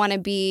 I want to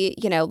be,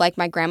 like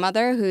my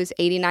grandmother who's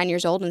 89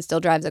 years old and still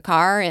drives a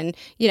car and,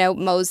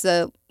 mows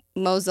the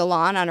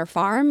lawn on her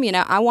farm.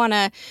 I want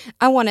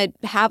to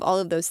have all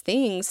of those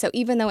things. So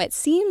even though it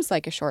seems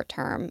like a short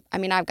term,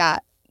 I've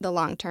got the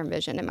long-term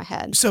vision in my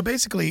head. So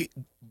basically,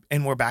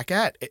 and we're back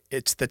at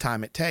it's the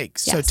time it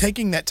takes. Yes. So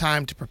taking that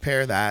time to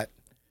prepare that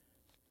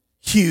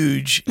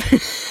huge,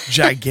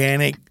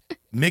 gigantic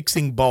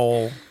mixing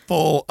bowl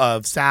full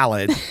of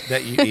salad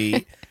that you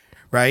eat,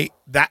 right?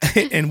 That,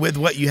 and with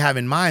what you have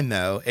in mind,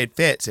 though, it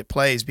fits, it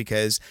plays,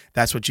 because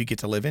that's what you get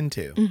to live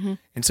into. Mm-hmm.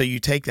 And so you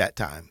take that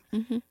time.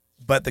 Mm-hmm.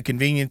 But the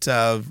convenience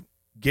of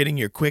getting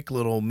your quick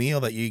little meal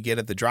that you get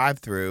at the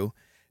drive-thru,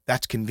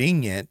 that's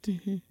convenient,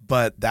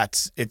 but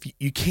that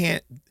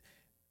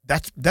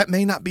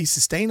may not be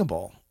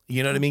sustainable.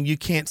 You know what I mean? You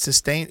can't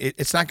sustain it.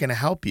 It's not going to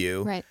help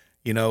you. Right.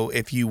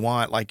 If you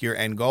want, like, your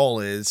end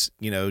goal is,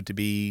 to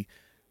be,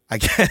 I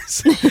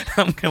guess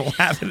I'm going to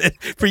laugh at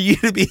it for you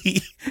to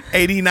be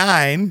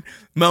 89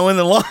 mowing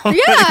the lawn.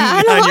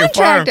 Yeah, on a lawn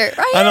tractor.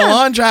 Right, on a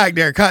lawn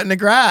tractor, cutting the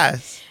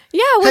grass.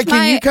 Yeah, hey,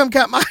 can you come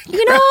cut my grass?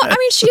 You know, I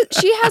mean,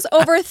 she has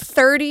over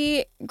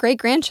 30 great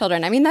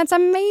grandchildren. I mean, that's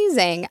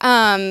amazing.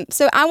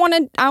 So I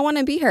want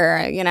to be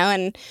her, you know,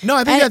 and no,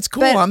 I think that's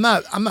cool. I'm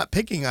not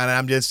picking on it.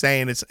 I'm just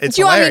saying it's do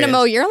you hilarious. want me to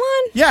mow your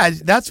lawn? Yeah,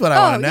 that's what I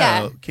want to know.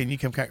 Yeah.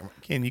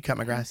 Can you cut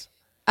my grass?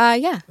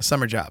 Yeah. A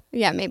summer job.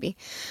 Yeah, maybe.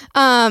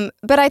 But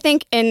I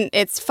think, and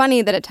it's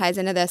funny that it ties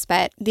into this,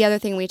 but the other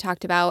thing we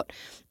talked about,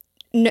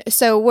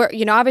 so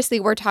obviously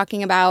we're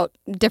talking about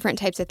different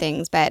types of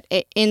things, but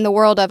in the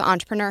world of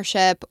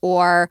entrepreneurship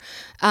or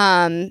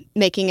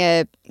making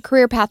a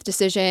career path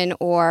decision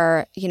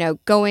or,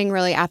 going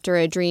really after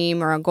a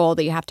dream or a goal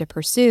that you have to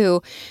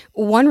pursue,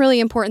 one really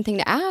important thing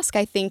to ask,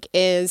 I think,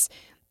 is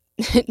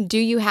do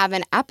you have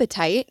an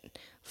appetite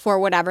for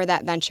whatever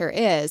that venture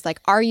is? Like,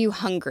 are you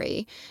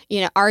hungry?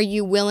 Are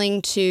you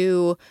willing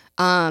to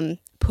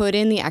put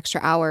in the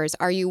extra hours?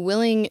 Are you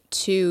willing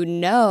to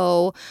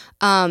know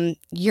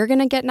you're going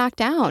to get knocked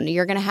down?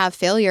 You're going to have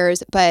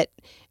failures, but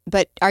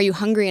are you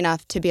hungry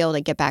enough to be able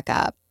to get back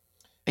up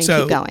and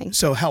keep going?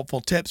 So helpful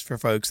tips for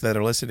folks that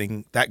are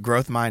listening, that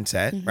growth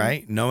mindset,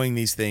 right? Knowing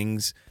these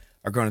things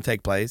are going to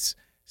take place.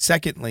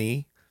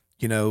 Secondly,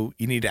 you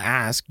need to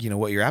ask,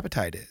 what your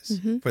appetite is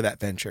for that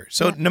venture.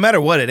 So no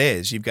matter what it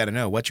is, you've got to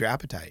know what's your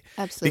appetite.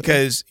 Absolutely.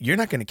 Because you're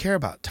not going to care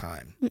about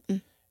time.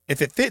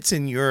 If it fits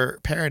in your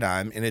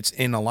paradigm and it's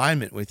in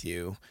alignment with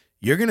you,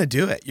 you're going to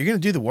do it. You're going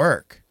to do the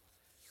work,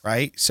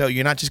 right? So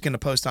you're not just going to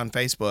post on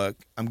Facebook,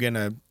 I'm going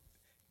to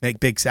make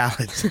big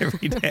salads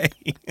every day.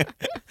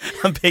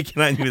 I'm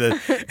picking on you.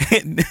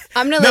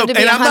 I'm going to live to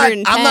be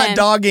 110. I'm not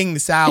dogging the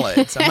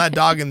salads. I'm not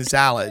dogging the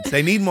salads.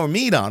 They need more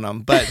meat on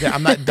them, but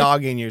I'm not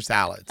dogging your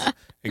salads.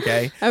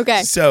 Okay?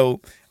 Okay. So,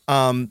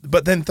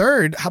 but then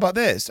third, how about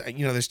this?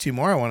 There's two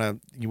more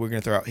we're going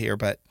to throw out here,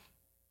 but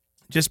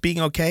just being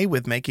okay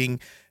with making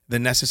the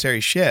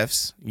necessary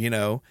shifts,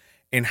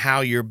 in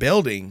how you're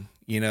building,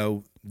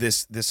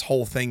 this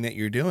whole thing that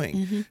you're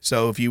doing.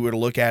 So if you were to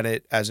look at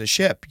it as a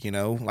ship,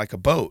 like a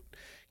boat,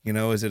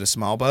 is it a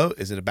small boat?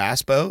 Is it a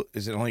bass boat?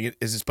 Is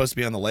it supposed to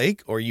be on the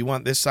lake, or you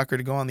want this sucker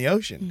to go on the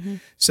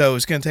ocean? So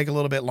it's going to take a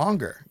little bit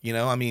longer,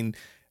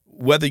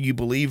 whether you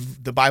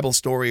believe the Bible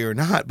story or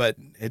not, but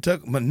it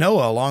took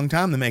Noah a long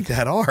time to make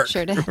that ark.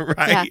 Sure did.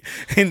 Right.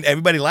 Yeah. And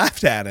everybody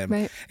laughed at him.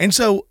 Right. And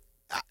so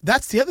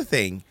that's the other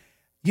thing.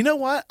 You know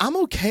what? I'm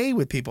okay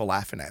with people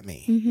laughing at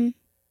me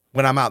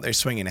when I'm out there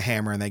swinging a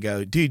hammer and they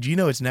go, dude,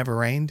 it's never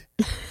rained?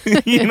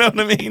 You know what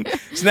I mean?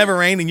 It's never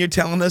rained and you're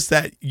telling us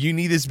that you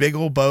need this big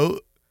old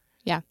boat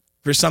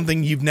for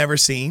something you've never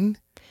seen?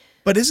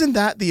 But isn't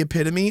that the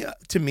epitome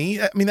to me?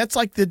 I mean,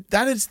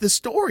 that is the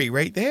story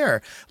right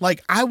there.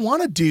 Like, I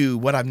want to do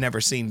what I've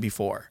never seen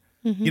before.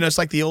 It's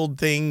like the old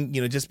thing,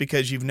 just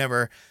because you've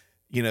never...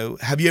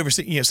 have you ever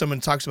seen, someone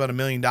talks about $1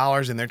 million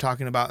and they're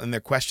talking about, and they're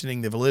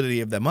questioning the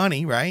validity of the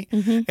money, right?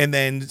 And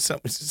then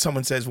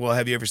someone says, well,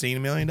 have you ever seen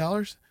 $1 million?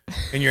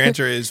 And your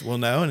answer is, well,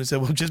 no. And it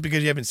said, well, just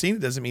because you haven't seen it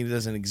doesn't mean it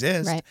doesn't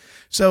exist. Right.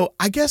 So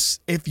I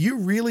guess if you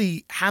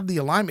really have the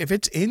alignment, if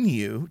it's in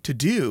you to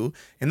do,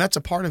 and that's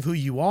a part of who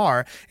you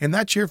are, and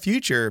that's your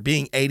future,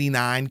 being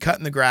 89,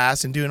 cutting the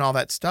grass and doing all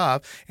that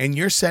stuff, and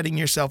you're setting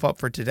yourself up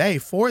for today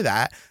for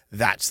that,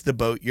 that's the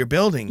boat you're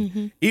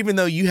building. Even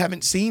though you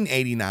haven't seen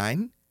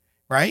 89,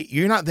 right?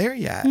 You're not there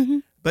yet,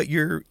 but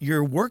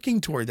you're working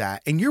toward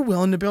that, and you're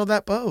willing to build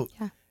that boat.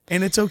 Yeah.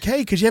 And it's okay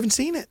because you haven't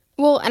seen it.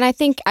 Well, and I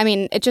think,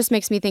 it just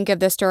makes me think of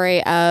the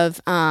story of,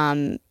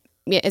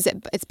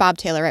 it's Bob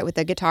Taylor, right, with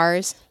the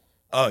guitars?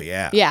 Oh,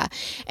 yeah. Yeah.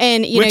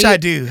 And, I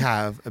do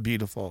have a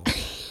beautiful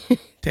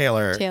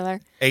Taylor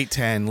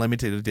 810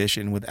 limited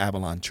edition with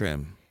Avalon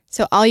trim.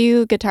 So all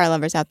you guitar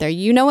lovers out there,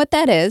 you know what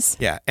that is.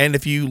 Yeah. And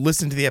if you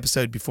listened to the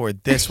episode before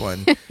this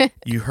one,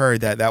 you heard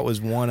that was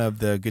one of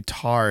the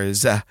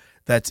guitars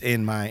that's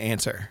in my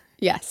answer.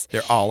 Yes.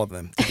 They're all of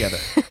them together.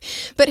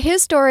 But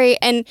his story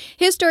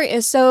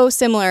is so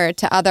similar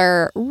to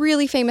other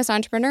really famous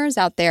entrepreneurs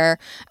out there.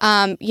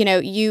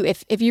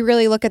 If you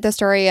really look at the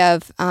story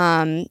of,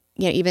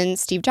 even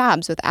Steve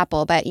Jobs with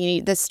Apple, but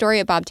the story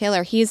of Bob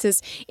Taylor,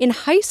 in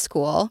high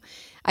school,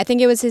 I think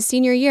it was his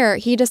senior year,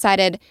 he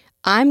decided,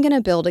 I'm going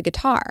to build a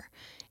guitar.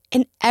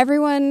 And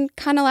everyone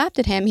kind of laughed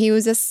at him. He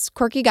was this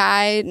quirky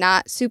guy,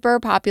 not super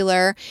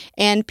popular,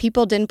 and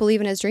people didn't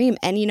believe in his dream.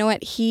 And you know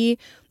what? He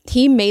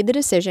made the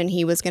decision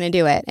he was going to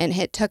do it. And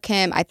it took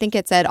him, I think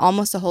it said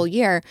almost a whole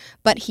year,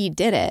 but he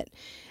did it.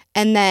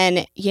 And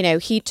then,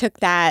 he took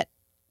that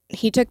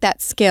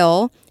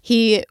skill.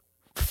 He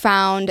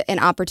found an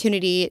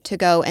opportunity to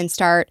go and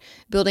start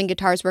building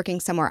guitars working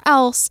somewhere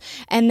else.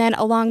 And then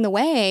along the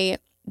way,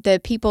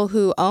 the people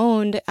who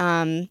owned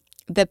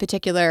the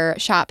particular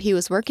shop he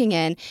was working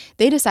in,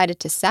 they decided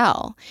to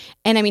sell.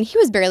 And he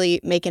was barely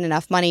making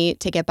enough money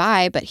to get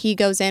by, but he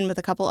goes in with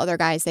a couple other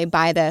guys, they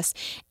buy this.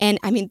 And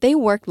they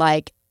worked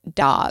like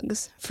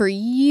dogs for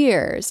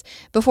years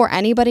before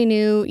anybody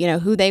knew,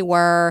 who they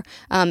were.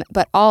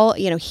 But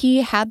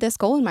he had this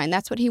goal in mind.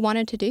 That's what he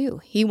wanted to do.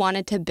 He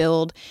wanted to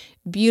build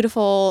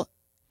beautiful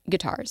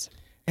guitars.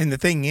 And the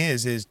thing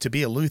is to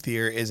be a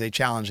luthier is a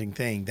challenging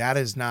thing. That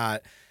is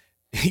not,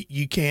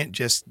 you can't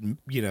just,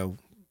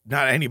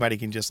 not anybody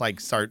can just like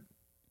start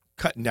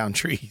cutting down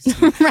trees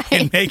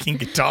and making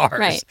guitars.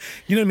 Right.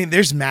 You know what I mean?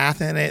 There's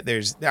math in it.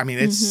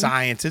 It's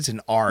science. It's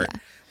an art. Yeah.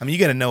 I mean, you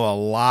got to know a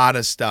lot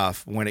of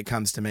stuff when it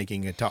comes to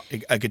making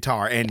a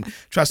guitar. And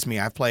trust me,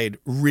 I've played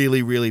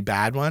really, really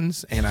bad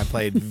ones, and I've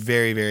played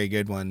very, very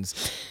good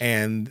ones.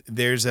 And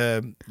there's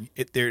an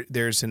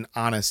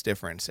honest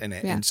difference in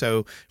it. Yeah. And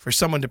so for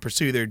someone to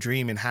pursue their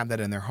dream and have that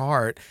in their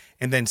heart,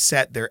 and then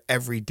set their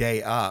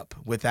everyday up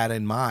with that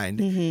in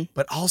mind,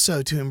 but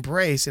also to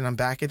embrace, and I'm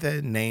back at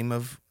the name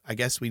of, I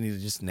guess we need to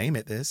just name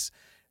it this,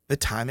 the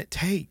time it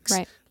takes.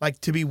 Right.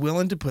 Like to be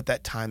willing to put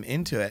that time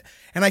into it.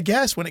 And I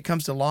guess when it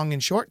comes to long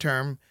and short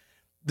term,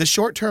 the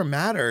short term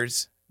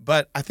matters,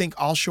 but I think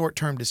all short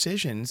term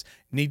decisions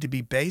need to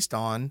be based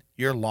on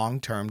your long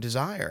term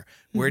desire.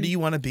 Where do you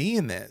want to be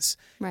in this?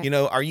 Right.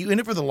 Are you in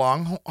it for the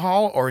long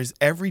haul, or is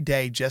every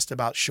day just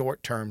about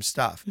short term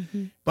stuff?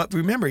 But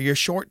remember, your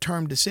short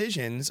term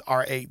decisions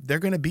they're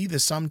going to be the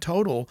sum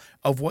total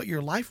of what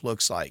your life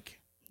looks like.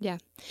 Yeah.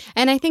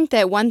 And I think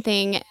that one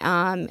thing,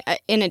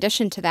 in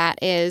addition to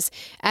that, is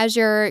as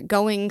you're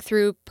going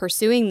through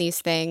pursuing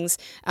these things,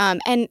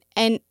 and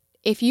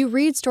if you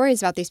read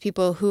stories about these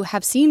people who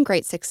have seen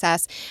great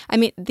success, I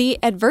mean, the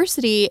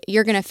adversity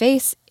you're going to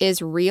face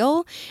is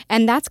real,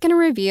 and that's going to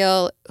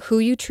reveal who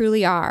you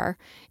truly are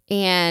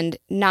and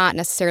not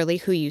necessarily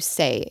who you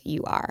say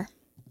you are.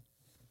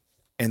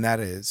 And that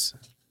is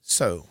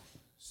so,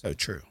 so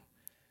true.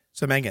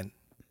 So, Megan,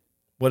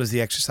 what is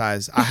the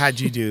exercise I had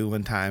you do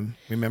one time?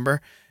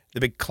 Remember the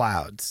big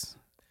clouds.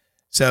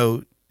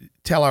 So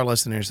tell our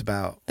listeners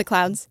about the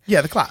clouds.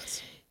 Yeah, the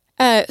clouds.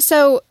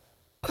 So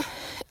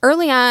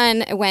early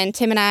on, when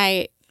Tim and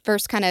I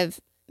first kind of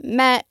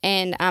met,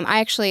 and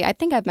I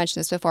think I've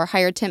mentioned this before,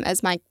 hired Tim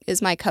as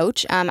my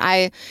coach.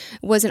 I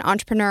was an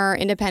entrepreneur,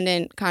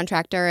 independent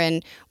contractor,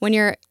 and when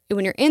you're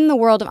in the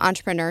world of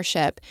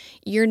entrepreneurship,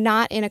 you're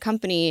not in a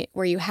company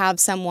where you have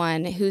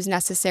someone who's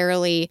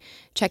necessarily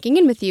checking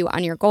in with you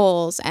on your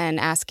goals and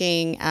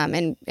asking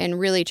and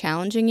really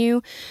challenging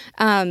you.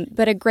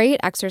 But a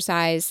great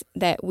exercise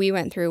that we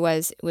went through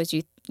was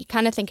you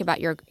kind of think about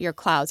your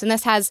clouds, and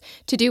this has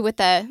to do with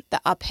the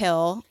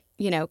uphill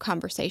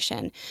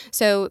conversation.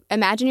 So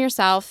imagine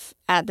yourself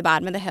at the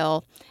bottom of the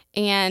hill,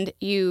 and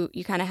you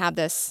kind of have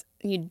this,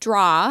 you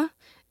draw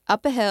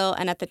up a hill,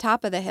 and at the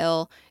top of the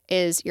hill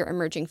is your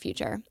emerging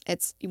future.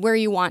 It's where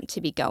you want to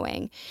be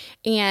going.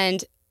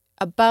 And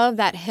above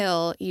that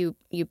hill, you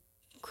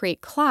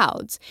create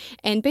clouds.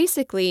 And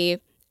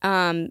basically,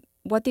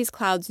 what these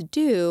clouds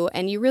do,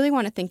 and you really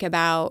want to think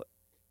about,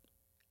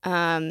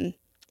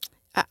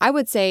 I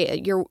would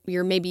say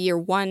your maybe your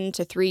 1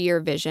 to 3 year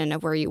vision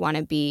of where you want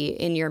to be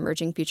in your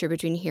emerging future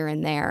between here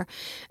and there.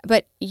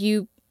 But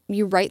you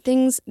write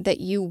things that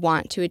you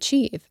want to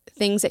achieve,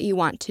 things that you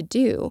want to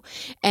do.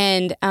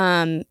 And,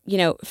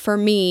 for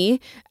me,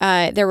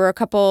 there were a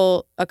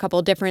couple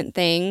different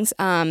things.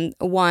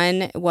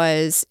 One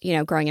was,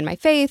 growing in my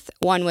faith.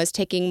 One was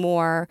taking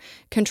more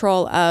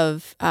control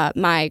of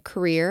my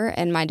career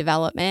and my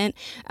development.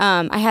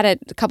 I had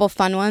a couple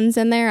fun ones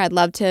in there. I'd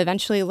love to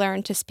eventually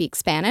learn to speak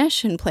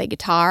Spanish and play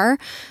guitar.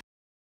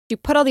 You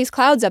put all these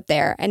clouds up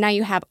there, and now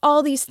you have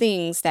all these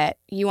things that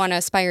you want to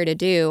aspire to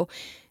do.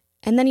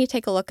 And then you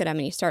take a look at them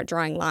and you start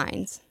drawing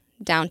lines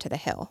down to the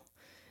hill.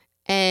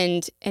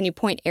 And you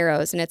point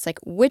arrows, and it's like,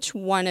 which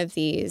one of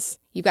these,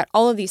 you've got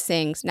all of these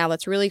things. Now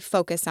let's really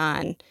focus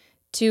on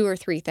 2 or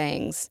 3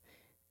 things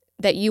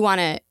that you want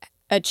to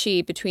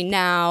achieve between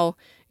now,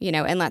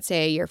 and let's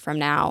say a year from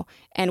now,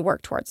 and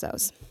work towards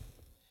those.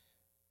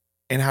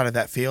 And how did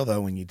that feel though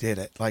when you did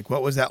it? Like,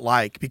 what was that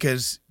like?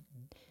 Because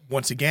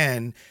once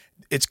again,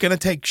 it's going to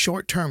take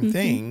short-term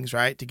things,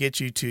 right, to get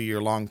you to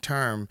your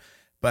long-term.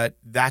 But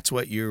that's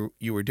what you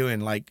were doing.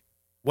 Like,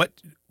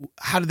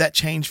 how did that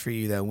change for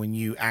you though, when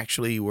you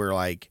actually were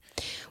like?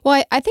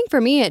 Well, I think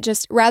for me, it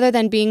just, rather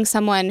than being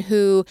someone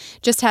who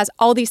just has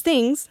all these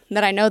things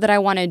that I know that I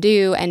want to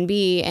do and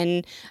be,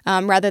 and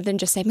rather than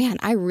just say, man,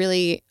 I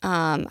really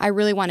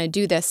want to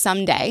do this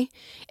someday,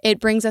 it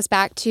brings us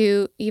back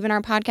to even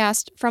our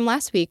podcast from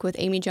last week with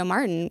Amy Jo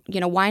Martin.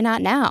 Why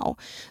not now?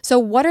 So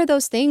what are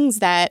those things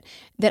that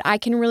I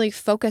can really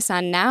focus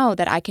on now,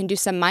 that I can do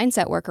some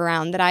mindset work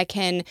around, that I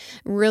can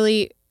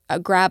really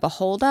grab a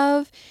hold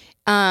of,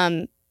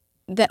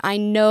 that I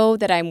know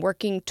that I'm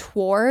working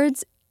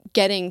towards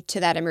getting to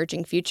that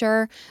emerging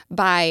future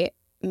by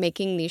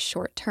making these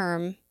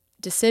short-term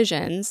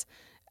decisions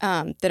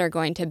that are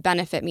going to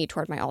benefit me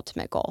toward my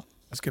ultimate goal.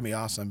 That's going to be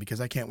awesome, because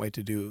I can't wait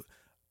to do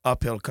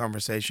uphill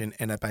conversation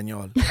en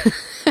español.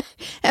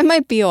 It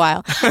might be a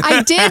while.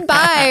 I did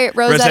buy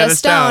Rosetta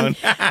Stone.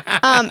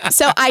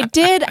 So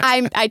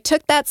I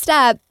took that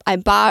step. I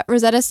bought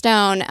Rosetta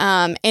Stone.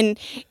 And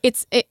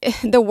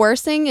the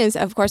worst thing is,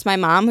 of course, my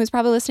mom, who's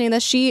probably listening to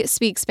this, she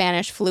speaks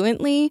Spanish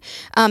fluently.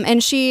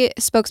 And she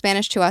spoke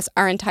Spanish to us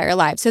our entire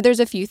lives. So there's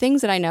a few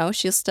things that I know.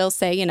 She'll still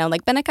say,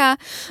 like ven acá.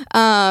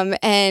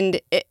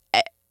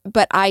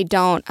 But I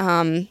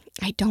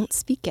don't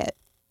speak it.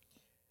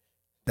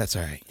 That's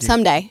all right.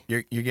 Someday.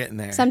 You're getting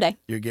there. Someday.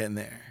 You're getting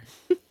there.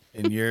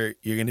 And you're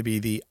going to be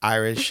the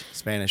Irish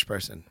Spanish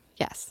person.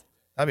 Yes.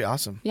 That'd be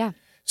awesome. Yeah.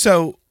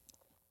 So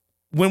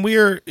when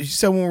we're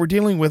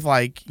dealing with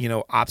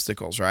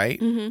obstacles, right?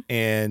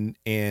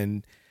 Mm-hmm.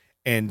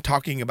 And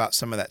talking about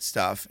some of that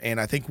stuff, and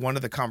I think one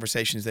of the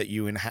conversations that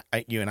you and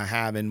I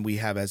have, and we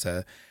have as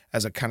a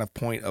kind of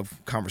point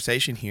of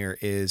conversation here,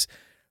 is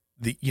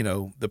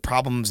the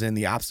problems and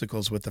the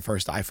obstacles with the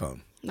first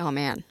iPhone. Oh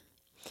man.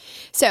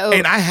 So,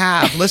 and I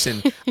have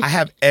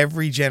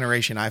every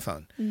generation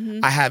iPhone.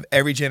 Mm-hmm. I have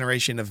every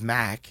generation of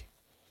Mac.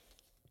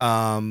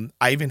 I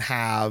even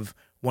have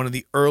one of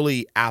the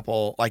early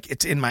Apple, like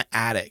it's in my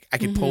attic. I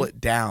can pull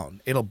it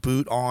down. It'll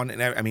boot on.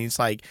 And I mean, it's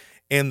like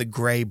in the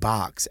gray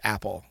box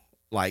Apple,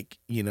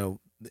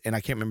 and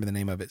I can't remember the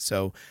name of it.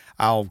 So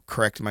I'll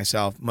correct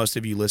myself. Most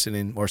of you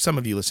listening, or some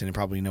of you listening,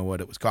 probably know what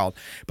it was called.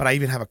 But I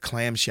even have a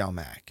clamshell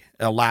Mac,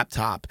 a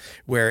laptop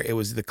where it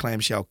was the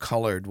clamshell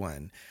colored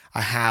one. I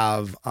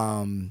have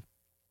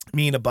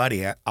me and a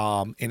buddy,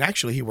 and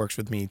actually he works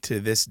with me to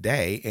this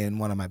day in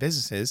one of my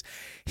businesses.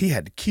 He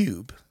had the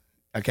Cube,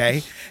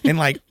 okay, and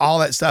like all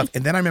that stuff.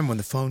 And then I remember when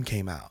the phone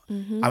came out,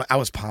 I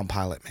was Palm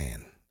Pilot,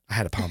 man. I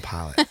had a Palm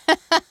Pilot,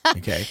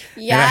 okay.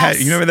 Yes.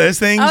 You remember those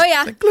things? Oh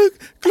yeah. Like,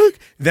 click, click.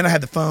 Then I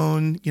had the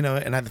phone, and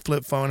I had the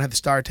flip phone. I had the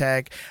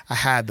StarTech. I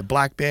had the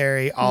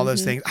BlackBerry. All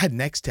those things. I had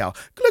Nextel.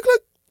 Click,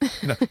 click.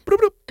 Bloop,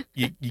 bloop.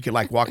 You could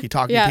like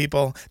walkie-talkie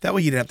people. That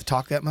way you didn't have to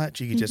talk that much.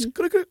 You could just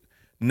click, click.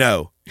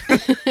 No,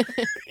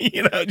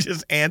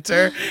 just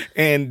answer.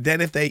 And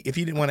then if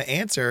you didn't want to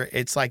answer,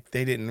 it's like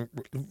they didn't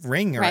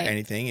ring or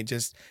anything.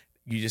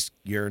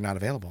 You're not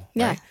available.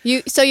 Yeah.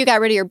 Right? So you got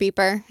rid of your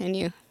beeper and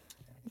you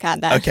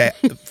got that. Okay.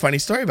 Funny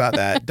story about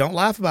that. Don't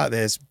laugh about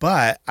this,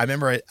 but I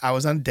remember I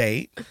was on a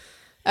date.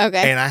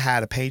 Okay. And I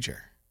had a pager.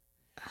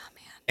 Oh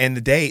man. And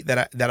the date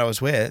that I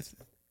was with,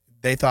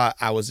 they thought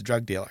I was a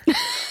drug dealer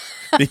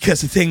because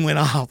the thing went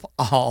off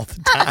all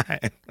the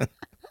time.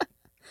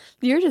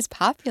 You're just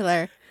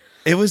popular.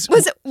 Was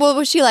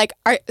she like,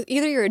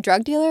 either you're a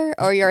drug dealer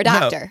or you're a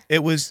doctor?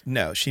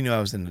 No, she knew I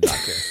was in the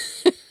doctor.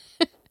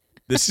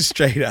 This is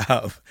straight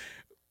up.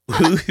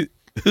 Whose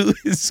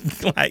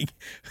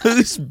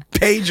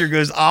pager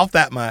goes off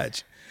that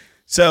much?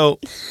 So,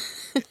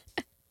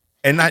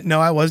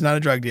 I was not a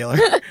drug dealer.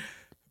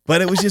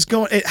 But it was just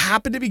it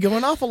happened to be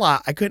going off a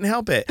lot. I couldn't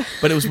help it.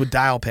 But it was with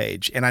Dial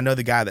Page. And I know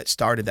the guy that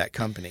started that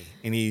company.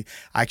 And he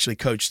actually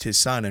coached his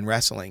son in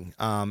wrestling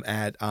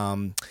at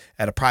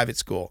a private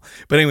school.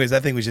 But anyways,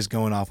 that thing was just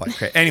going off like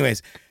crazy.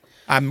 Anyways,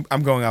 I'm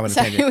going off on a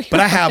tangent. But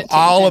I have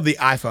all of the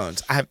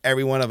iPhones. I have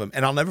every one of them.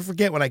 And I'll never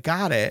forget when I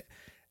got it.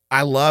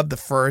 I loved the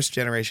first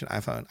generation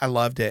iPhone. I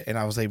loved it. And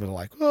I was able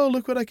to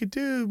look what I could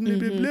do. Blah,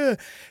 blah, blah.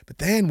 But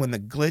then when the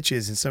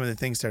glitches and some of the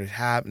things started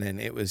happening,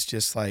 it was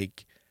just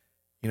like,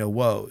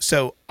 whoa.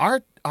 So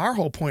our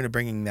whole point of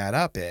bringing that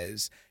up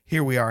is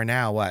here we are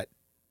now,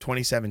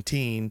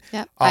 2017.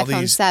 Yep. All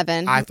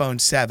iPhone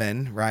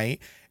 7, right?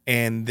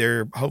 And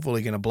they're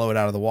hopefully going to blow it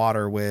out of the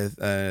water with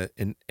the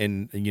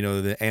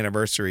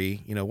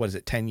anniversary, what is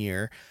it,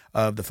 10-year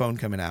of the phone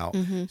coming out.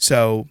 Mm-hmm.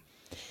 So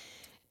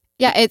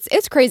yeah,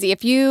 it's crazy.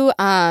 If you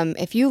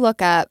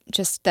look up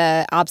just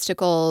the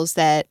obstacles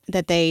that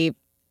they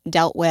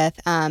dealt with,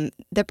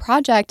 the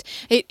project,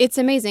 it's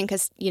amazing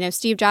because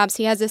Steve Jobs,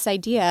 he has this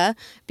idea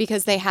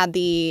because they had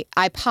the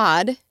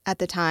iPod at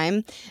the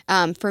time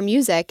for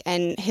music,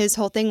 and his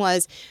whole thing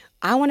was,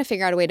 I want to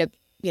figure out a way to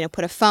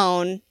put a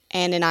phone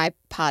and an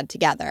iPod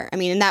together. I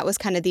mean, and that was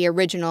kind of the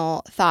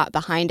original thought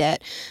behind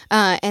it.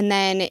 And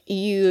then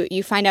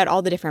you find out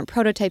all the different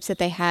prototypes that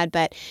they had.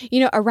 But,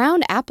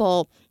 around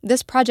Apple,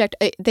 this project,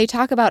 they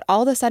talk about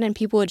all of a sudden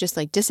people would just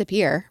like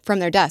disappear from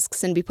their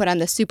desks and be put on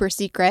the super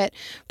secret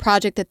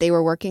project that they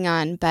were working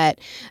on. But,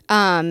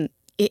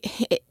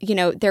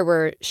 there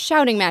were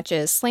shouting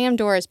matches, slam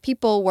doors.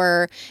 People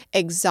were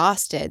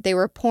exhausted. They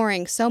were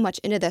pouring so much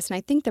into this. And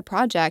I think the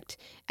project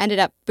ended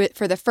up,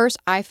 for the first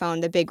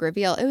iPhone, the big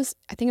reveal,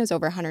 I think it was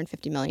over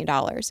 $150 million.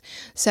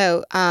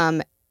 So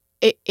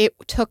it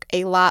took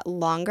a lot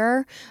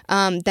longer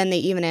than they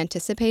even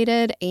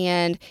anticipated.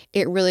 And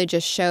it really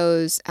just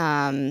shows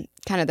kind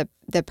of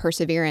the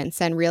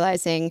perseverance and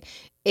realizing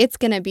it's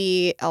going to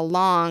be a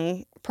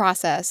long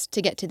process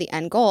to get to the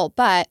end goal.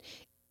 But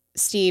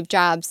Steve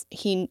Jobs,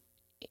 he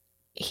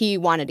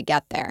wanted to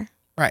get there.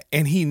 Right.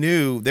 And he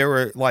knew there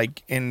were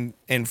and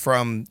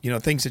from,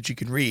 things that you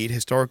can read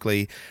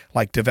historically,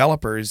 like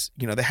developers,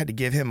 they had to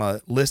give him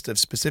a list of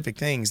specific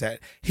things that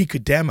he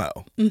could demo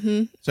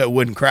so it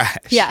wouldn't crash.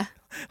 Yeah.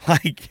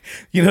 Like,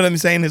 you know what I'm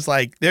saying? It's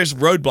like there's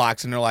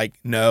roadblocks and they're like,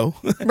 no,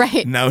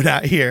 Right. no,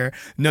 not here.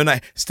 No,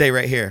 not stay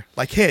right here.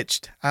 Like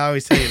Hitched. I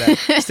always tell you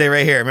that. Stay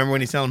right here. Remember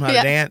when you tell them how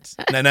Yeah. to dance?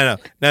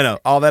 No.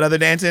 All that other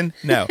dancing?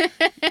 No.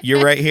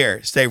 You're right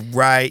here. Stay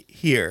right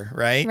here.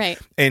 Right.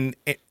 Right.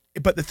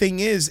 But the thing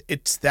is,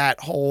 it's that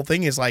whole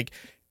thing is like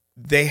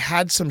they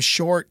had some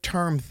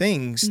short-term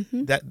things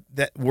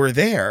that were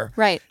there.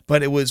 Right.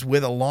 But it was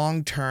with a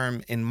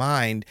long-term in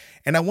mind.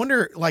 And I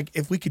wonder, like,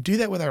 if we could do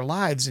that with our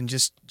lives and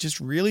just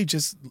really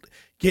just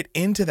get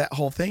into that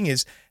whole thing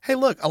is, hey,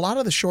 look, a lot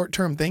of the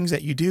short-term things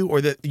that you do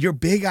or your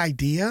big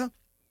idea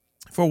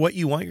for what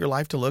you want your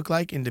life to look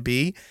like and to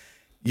be,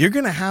 you're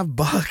going to have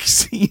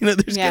bugs.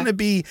 There's Yeah. going to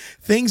be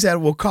things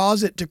that will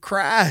cause it to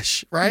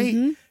crash,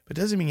 right? But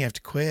it doesn't mean you have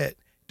to quit.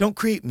 Don't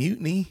create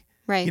mutiny.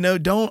 Right.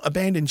 Don't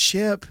abandon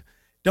ship.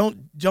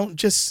 Don't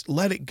just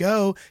let it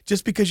go.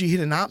 Just because you hit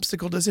an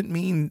obstacle doesn't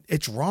mean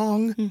it's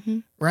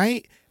wrong,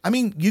 right? I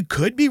mean, you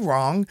could be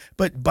wrong,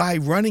 but by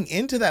running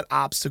into that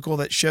obstacle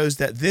that shows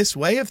that this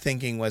way of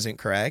thinking wasn't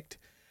correct,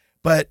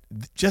 but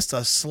just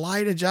a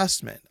slight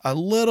adjustment, a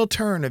little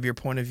turn of your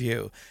point of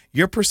view,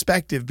 your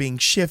perspective being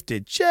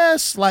shifted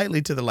just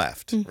slightly to the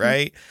left,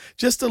 right?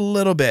 Just a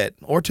little bit,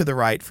 or to the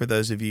right for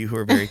those of you who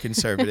are very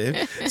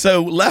conservative.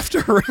 So left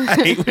or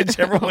right,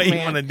 whichever way you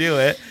want to do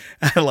it.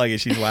 I like it.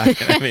 She's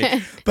laughing at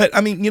me. But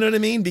I mean, you know what I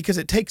mean? Because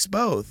it takes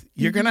both.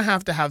 You're going to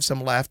have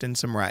some left and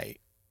some right,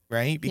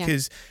 right?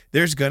 Because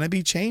there's going to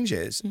be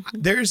changes.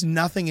 There's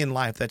nothing in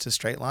life that's a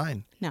straight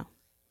line. No.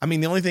 I mean,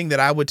 the only thing that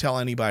I would tell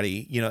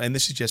anybody, and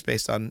this is just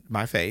based on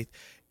my faith,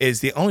 is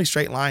the only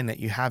straight line that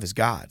you have is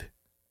God,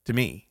 to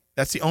me.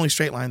 That's the only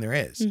straight line there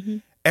is.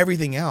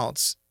 Everything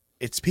else,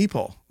 it's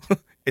people.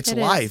 It's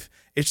life.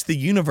 It's the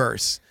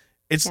universe.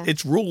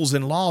 It's rules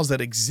and laws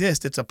that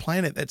exist. It's a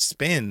planet that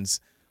spins,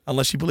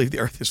 unless you believe the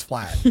earth is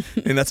flat.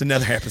 And that's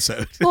another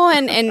episode. Well,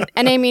 and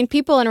I mean,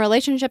 people and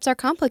relationships are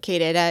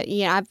complicated.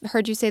 I've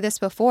heard you say this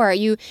before.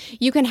 You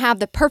can have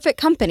the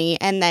perfect company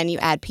and then you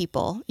add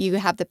people. You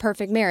have the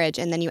perfect marriage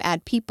and then you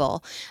add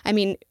people. I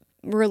mean,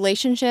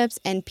 relationships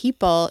and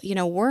people,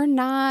 we're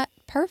not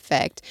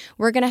perfect.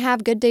 We're going to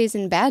have good days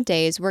and bad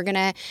days. We're going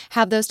to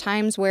have those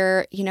times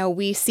where,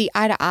 we see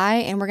eye to eye,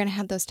 and we're going to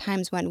have those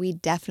times when we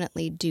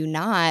definitely do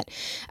not.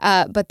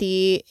 But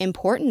the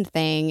important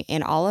thing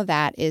in all of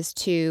that is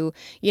to,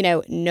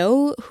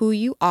 know who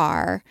you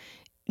are,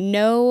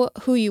 know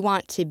who you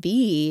want to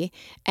be,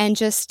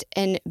 and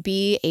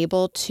be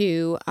able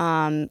to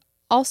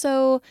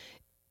also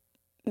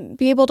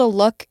be able to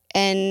look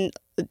and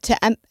to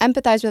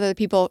empathize with other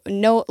people,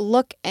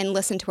 look and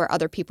listen to where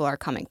other people are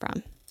coming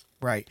from.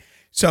 Right.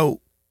 So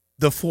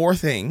the 4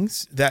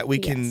 things that we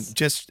can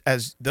just,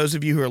 as those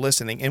of you who are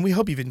listening, and we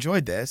hope you've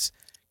enjoyed this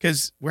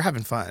because we're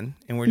having fun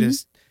and we're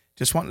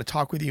just wanting to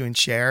talk with you and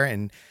share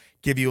and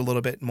give you a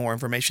little bit more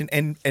information.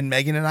 And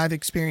Megan and I have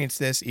experienced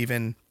this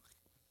even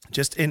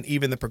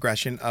the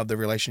progression of the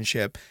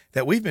relationship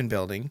that we've been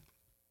building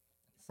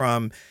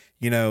from,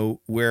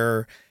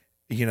 where,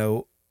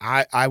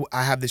 I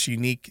have this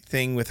unique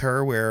thing with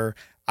her where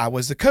I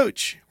was the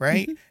coach,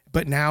 right?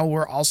 But now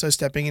we're also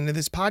stepping into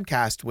this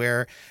podcast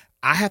where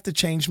I have to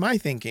change my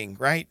thinking,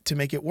 right, to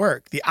make it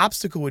work. The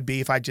obstacle would be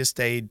if I just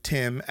stayed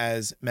Tim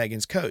as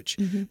Megan's coach,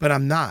 but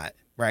I'm not,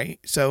 right?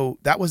 So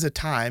that was a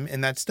time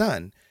and that's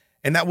done.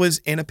 And that was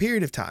in a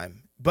period of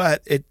time.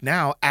 But it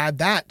now add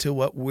that to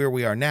where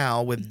we are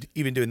now with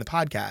even doing the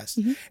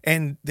podcast.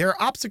 And there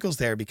are obstacles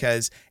there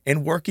because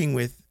in working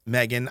with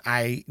Megan,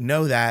 I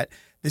know that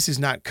this is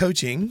not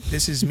coaching.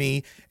 This is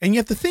me. And you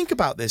have to think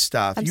about this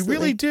stuff. Absolutely. You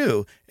really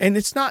do. And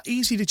it's not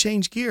easy to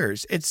change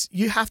gears.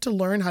 You have to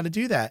learn how to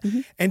do that.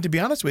 And to be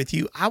honest with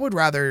you, I would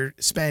rather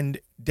spend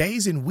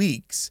days and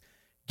weeks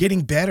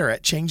getting better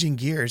at changing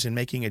gears and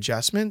making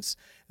adjustments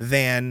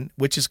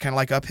which is kind of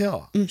like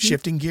uphill,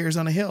 shifting gears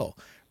on a hill,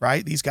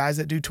 right? These guys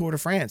that do Tour de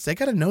France, they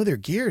got to know their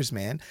gears,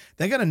 man.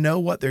 They got to know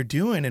what they're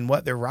doing and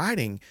what they're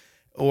riding,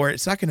 or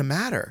it's not going to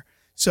matter.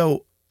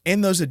 So in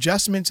those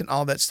adjustments and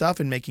all that stuff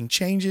and making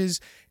changes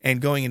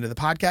and going into the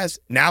podcast,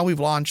 now we've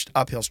launched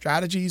Uphill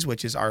Strategies,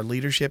 which is our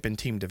leadership and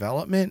team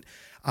development.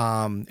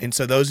 And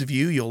so those of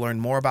you'll learn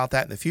more about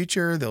that in the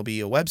future. There'll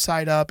be a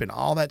website up and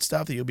all that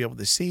stuff that you'll be able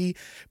to see.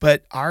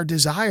 But our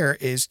desire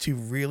is to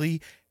really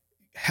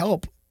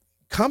help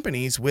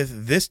companies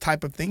with this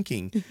type of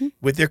thinking,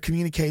 with their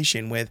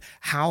communication, with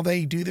how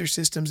they do their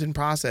systems and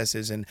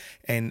processes, and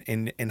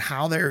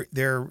how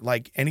they're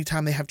like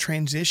anytime they have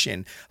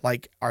transition,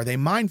 like are they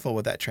mindful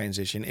with that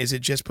transition? Is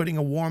it just putting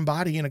a warm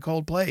body in a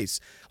cold place?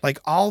 Like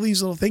all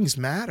these little things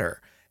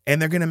matter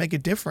and they're going to make a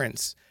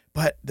difference.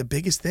 But the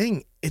biggest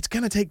thing, it's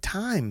going to take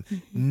time.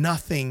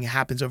 Nothing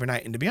happens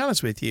overnight. And to be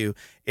honest with you,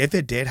 if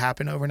it did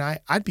happen overnight,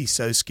 I'd be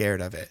so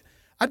scared of it.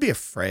 I'd be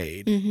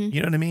afraid. You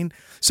know what I mean?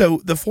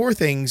 So the 4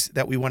 things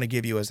that we want to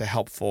give you as a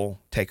helpful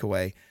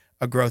takeaway: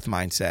 a growth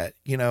mindset,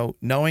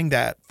 knowing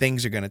that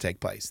things are going to take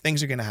place.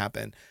 Things are going to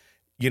happen.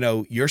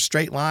 Your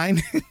straight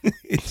line,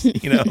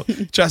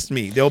 trust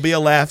me, there'll be a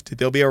left,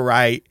 there'll be a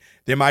right,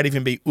 There might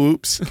even be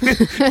oops.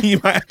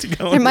 You might have to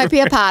go. There might be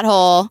a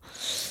pothole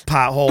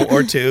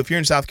or two. If you're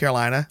in South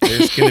Carolina,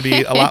 there's going to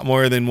be a lot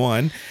more than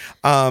one.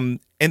 And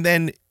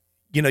then,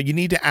 you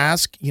need to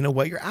ask,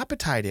 what your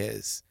appetite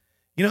is.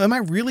 Am I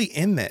really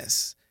in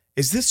this?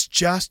 Is this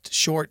just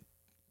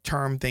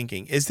short-term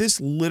thinking? Is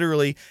this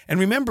literally, and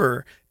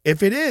remember,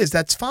 if it is,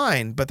 that's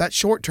fine, but that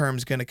short-term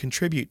is going to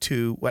contribute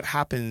to what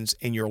happens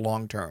in your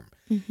long-term.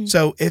 Mm-hmm.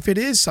 So if it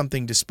is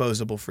something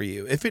disposable for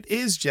you, if it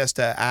is just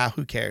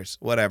who cares,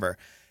 whatever,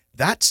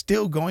 that's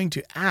still going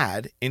to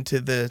add into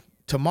the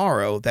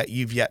tomorrow that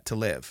you've yet to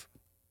live.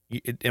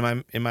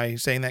 Am I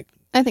saying that?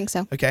 I think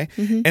so. Okay.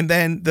 Mm-hmm. And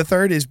then the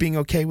third is being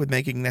okay with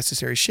making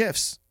necessary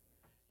shifts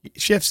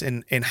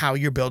in how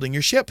you're building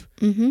your ship.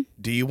 Mm-hmm.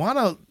 Do you want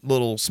a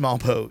little small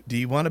boat? Do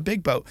you want a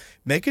big boat?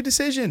 Make a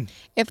decision.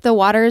 If the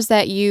waters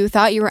that you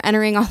thought you were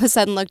entering all of a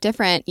sudden look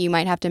different, you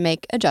might have to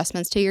make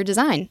adjustments to your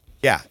design.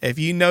 Yeah, if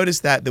you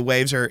notice that the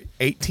waves are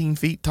 18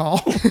 feet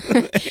tall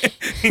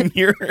and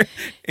you're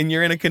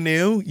in a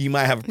canoe, you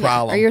might have a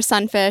problem. Or your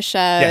sunfish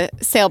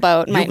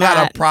sailboat might not. You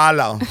got a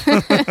problem.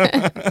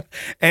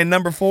 And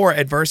number 4,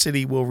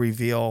 adversity will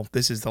reveal,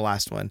 this is the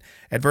last one,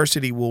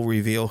 adversity will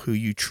reveal who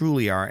you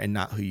truly are and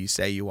not who you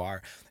say you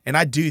are. And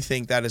I do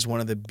think that is one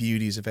of the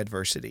beauties of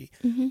adversity.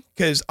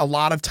 Because a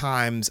lot of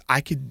times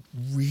I could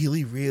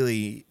really,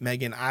 really,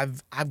 Megan,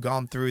 I've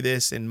gone through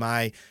this in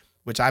my,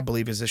 which I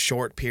believe is a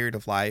short period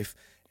of life.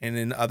 And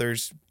in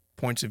others'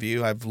 points of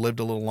view, I've lived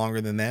a little longer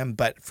than them.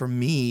 But for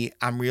me,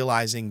 I'm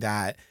realizing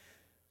that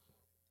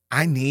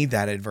I need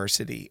that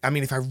adversity. I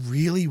mean, if I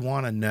really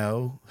want to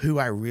know who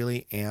I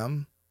really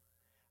am,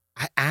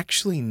 I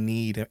actually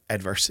need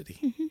adversity.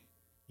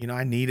 Mm-hmm.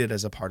 I need it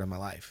as a part of my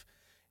life.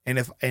 And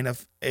if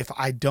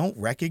I don't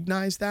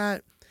recognize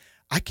that,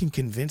 I can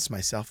convince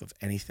myself of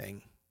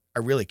anything. I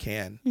really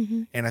can.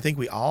 Mm-hmm. And I think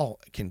we all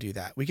can do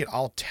that. We can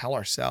all tell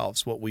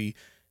ourselves what we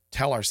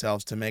tell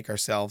ourselves to make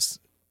ourselves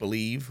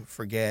believe,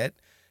 forget,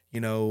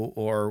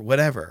 or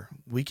whatever.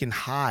 We can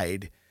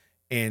hide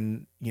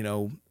in,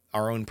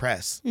 our own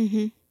press.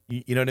 Mm-hmm.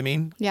 You know what I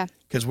mean? Yeah.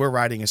 Because we're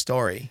writing a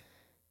story.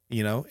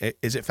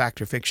 Is it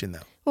fact or fiction, though?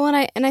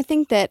 Well, and I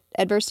think that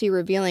adversity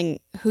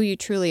revealing who you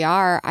truly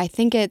are, I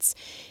think it's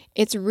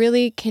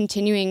really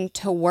continuing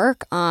to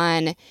work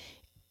on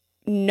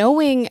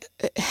knowing,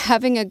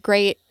 having a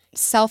great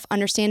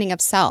self-understanding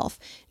of self,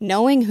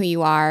 knowing who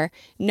you are,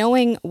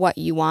 knowing what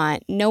you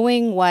want,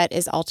 knowing what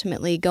is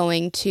ultimately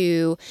going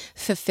to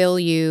fulfill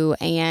you,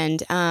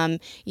 and,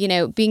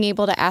 being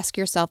able to ask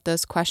yourself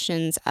those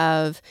questions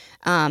of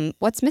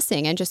what's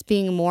missing, and just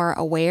being more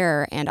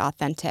aware and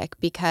authentic.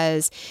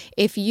 Because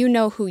if you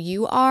know who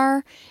you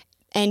are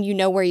and you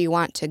know where you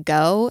want to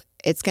go,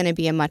 it's going to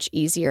be a much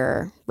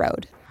easier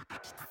road.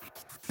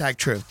 That's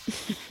true.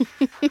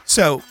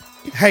 So,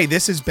 hey,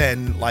 this has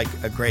been like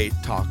a great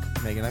talk,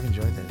 Megan. I've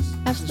enjoyed this.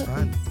 Absolutely. This is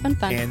fun. It's been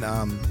fun. And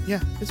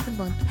it's been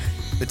fun.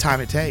 The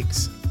time it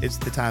takes. It's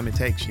the time it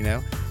takes,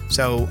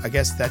 So I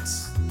guess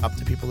that's up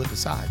to people to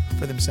decide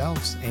for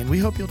themselves. And we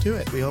hope you'll do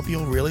it. We hope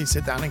you'll really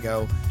sit down and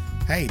go,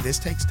 hey, this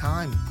takes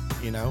time,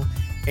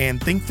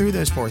 and think through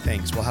those 4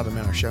 things. We'll have them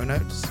in our show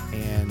notes.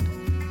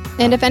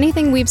 And if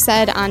anything we've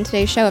said on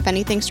today's show, if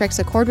anything strikes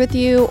a chord with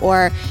you,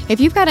 or if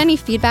you've got any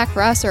feedback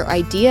for us or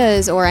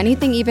ideas or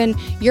anything even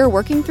you're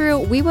working through,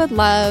 we would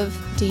love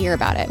to hear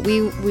about it.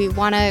 We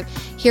want to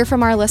hear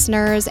from our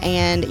listeners,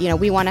 and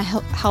we want to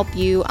help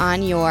you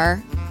on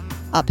your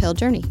uphill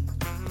journey.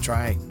 That's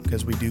right,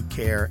 because we do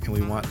care and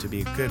we want to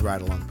be a good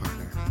ride-along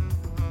partner.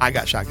 I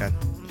got shotgun.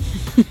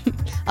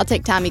 I'll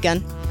take Tommy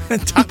gun.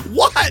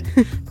 What?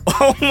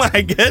 Oh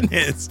my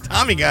goodness,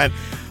 Tommy gun.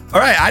 All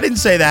right, I didn't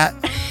say that.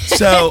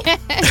 So,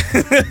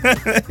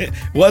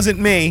 wasn't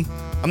me.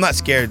 I'm not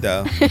scared,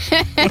 though.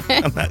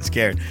 I'm not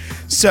scared.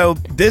 So,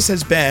 this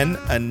has been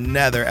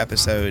another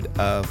episode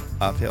of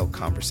Uphill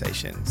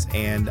Conversations.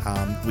 And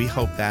we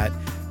hope that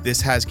this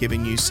has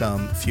given you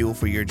some fuel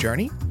for your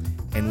journey.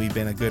 And we've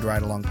been a good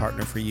ride-along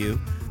partner for you.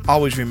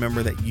 Always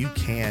remember that you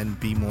can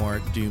be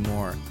more, do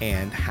more,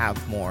 and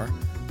have more.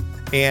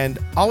 And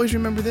always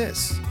remember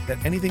this, that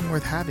anything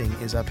worth having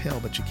is uphill,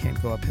 but you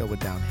can't go uphill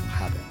with downhill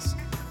habits.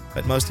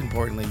 But most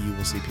importantly, you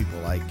will see people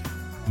like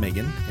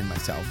Megan and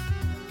myself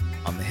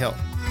on the hill.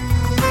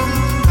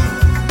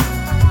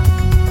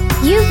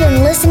 You've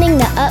been listening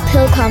to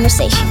Uphill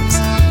Conversations.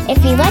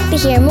 If you'd like to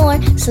hear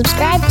more,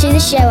 subscribe to the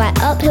show at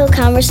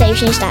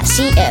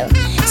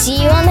uphillconversations.co.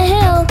 See you on the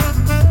hill.